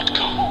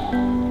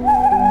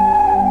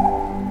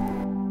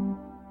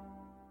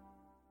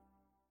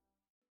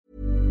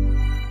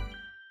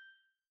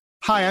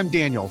 Hi, I'm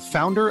Daniel,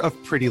 founder of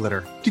Pretty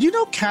Litter. Did you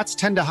know cats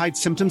tend to hide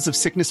symptoms of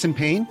sickness and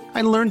pain?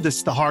 I learned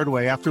this the hard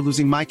way after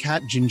losing my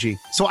cat, Gingy.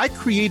 So I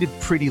created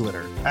Pretty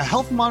Litter, a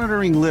health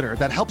monitoring litter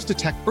that helps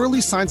detect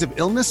early signs of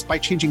illness by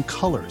changing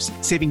colors,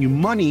 saving you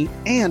money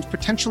and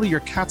potentially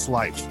your cat's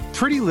life.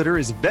 Pretty Litter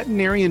is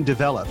veterinarian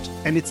developed,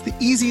 and it's the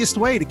easiest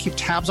way to keep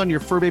tabs on your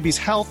fur baby's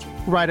health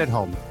right at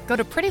home. Go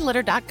to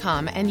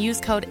prettylitter.com and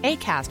use code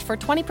ACAST for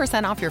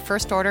 20% off your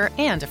first order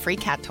and a free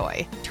cat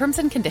toy. Terms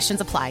and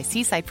conditions apply.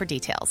 See site for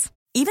details.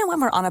 Even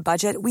when we're on a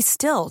budget, we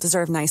still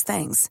deserve nice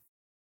things.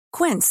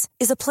 Quince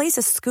is a place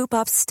to scoop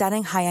up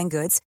stunning high-end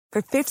goods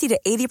for 50 to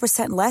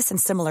 80% less than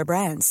similar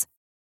brands.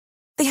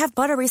 They have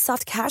buttery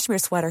soft cashmere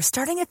sweaters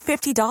starting at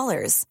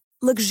 $50,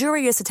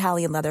 luxurious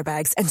Italian leather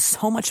bags, and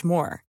so much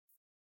more.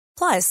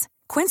 Plus,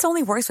 Quince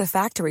only works with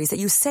factories that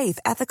use safe,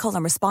 ethical,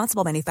 and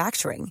responsible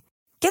manufacturing.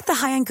 Get the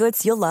high-end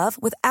goods you'll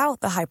love without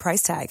the high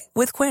price tag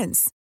with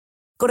Quince.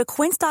 Go to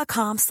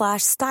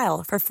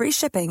quince.com/style for free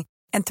shipping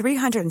and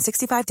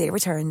 365-day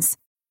returns.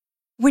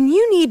 When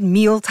you need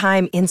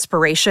mealtime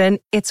inspiration,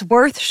 it's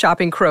worth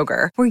shopping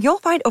Kroger, where you'll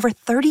find over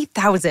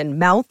 30,000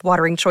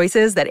 mouth-watering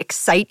choices that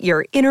excite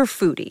your inner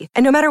foodie.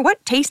 And no matter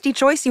what tasty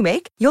choice you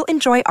make, you'll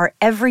enjoy our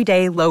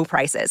everyday low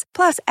prices,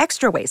 plus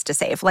extra ways to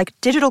save, like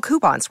digital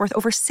coupons worth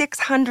over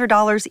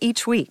 $600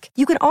 each week.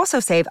 You can also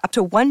save up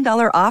to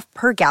 $1 off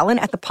per gallon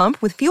at the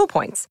pump with fuel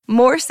points.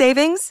 More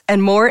savings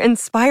and more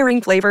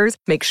inspiring flavors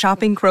make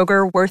shopping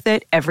Kroger worth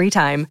it every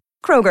time.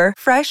 Kroger,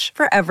 fresh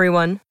for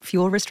everyone.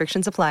 Fuel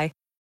restrictions apply.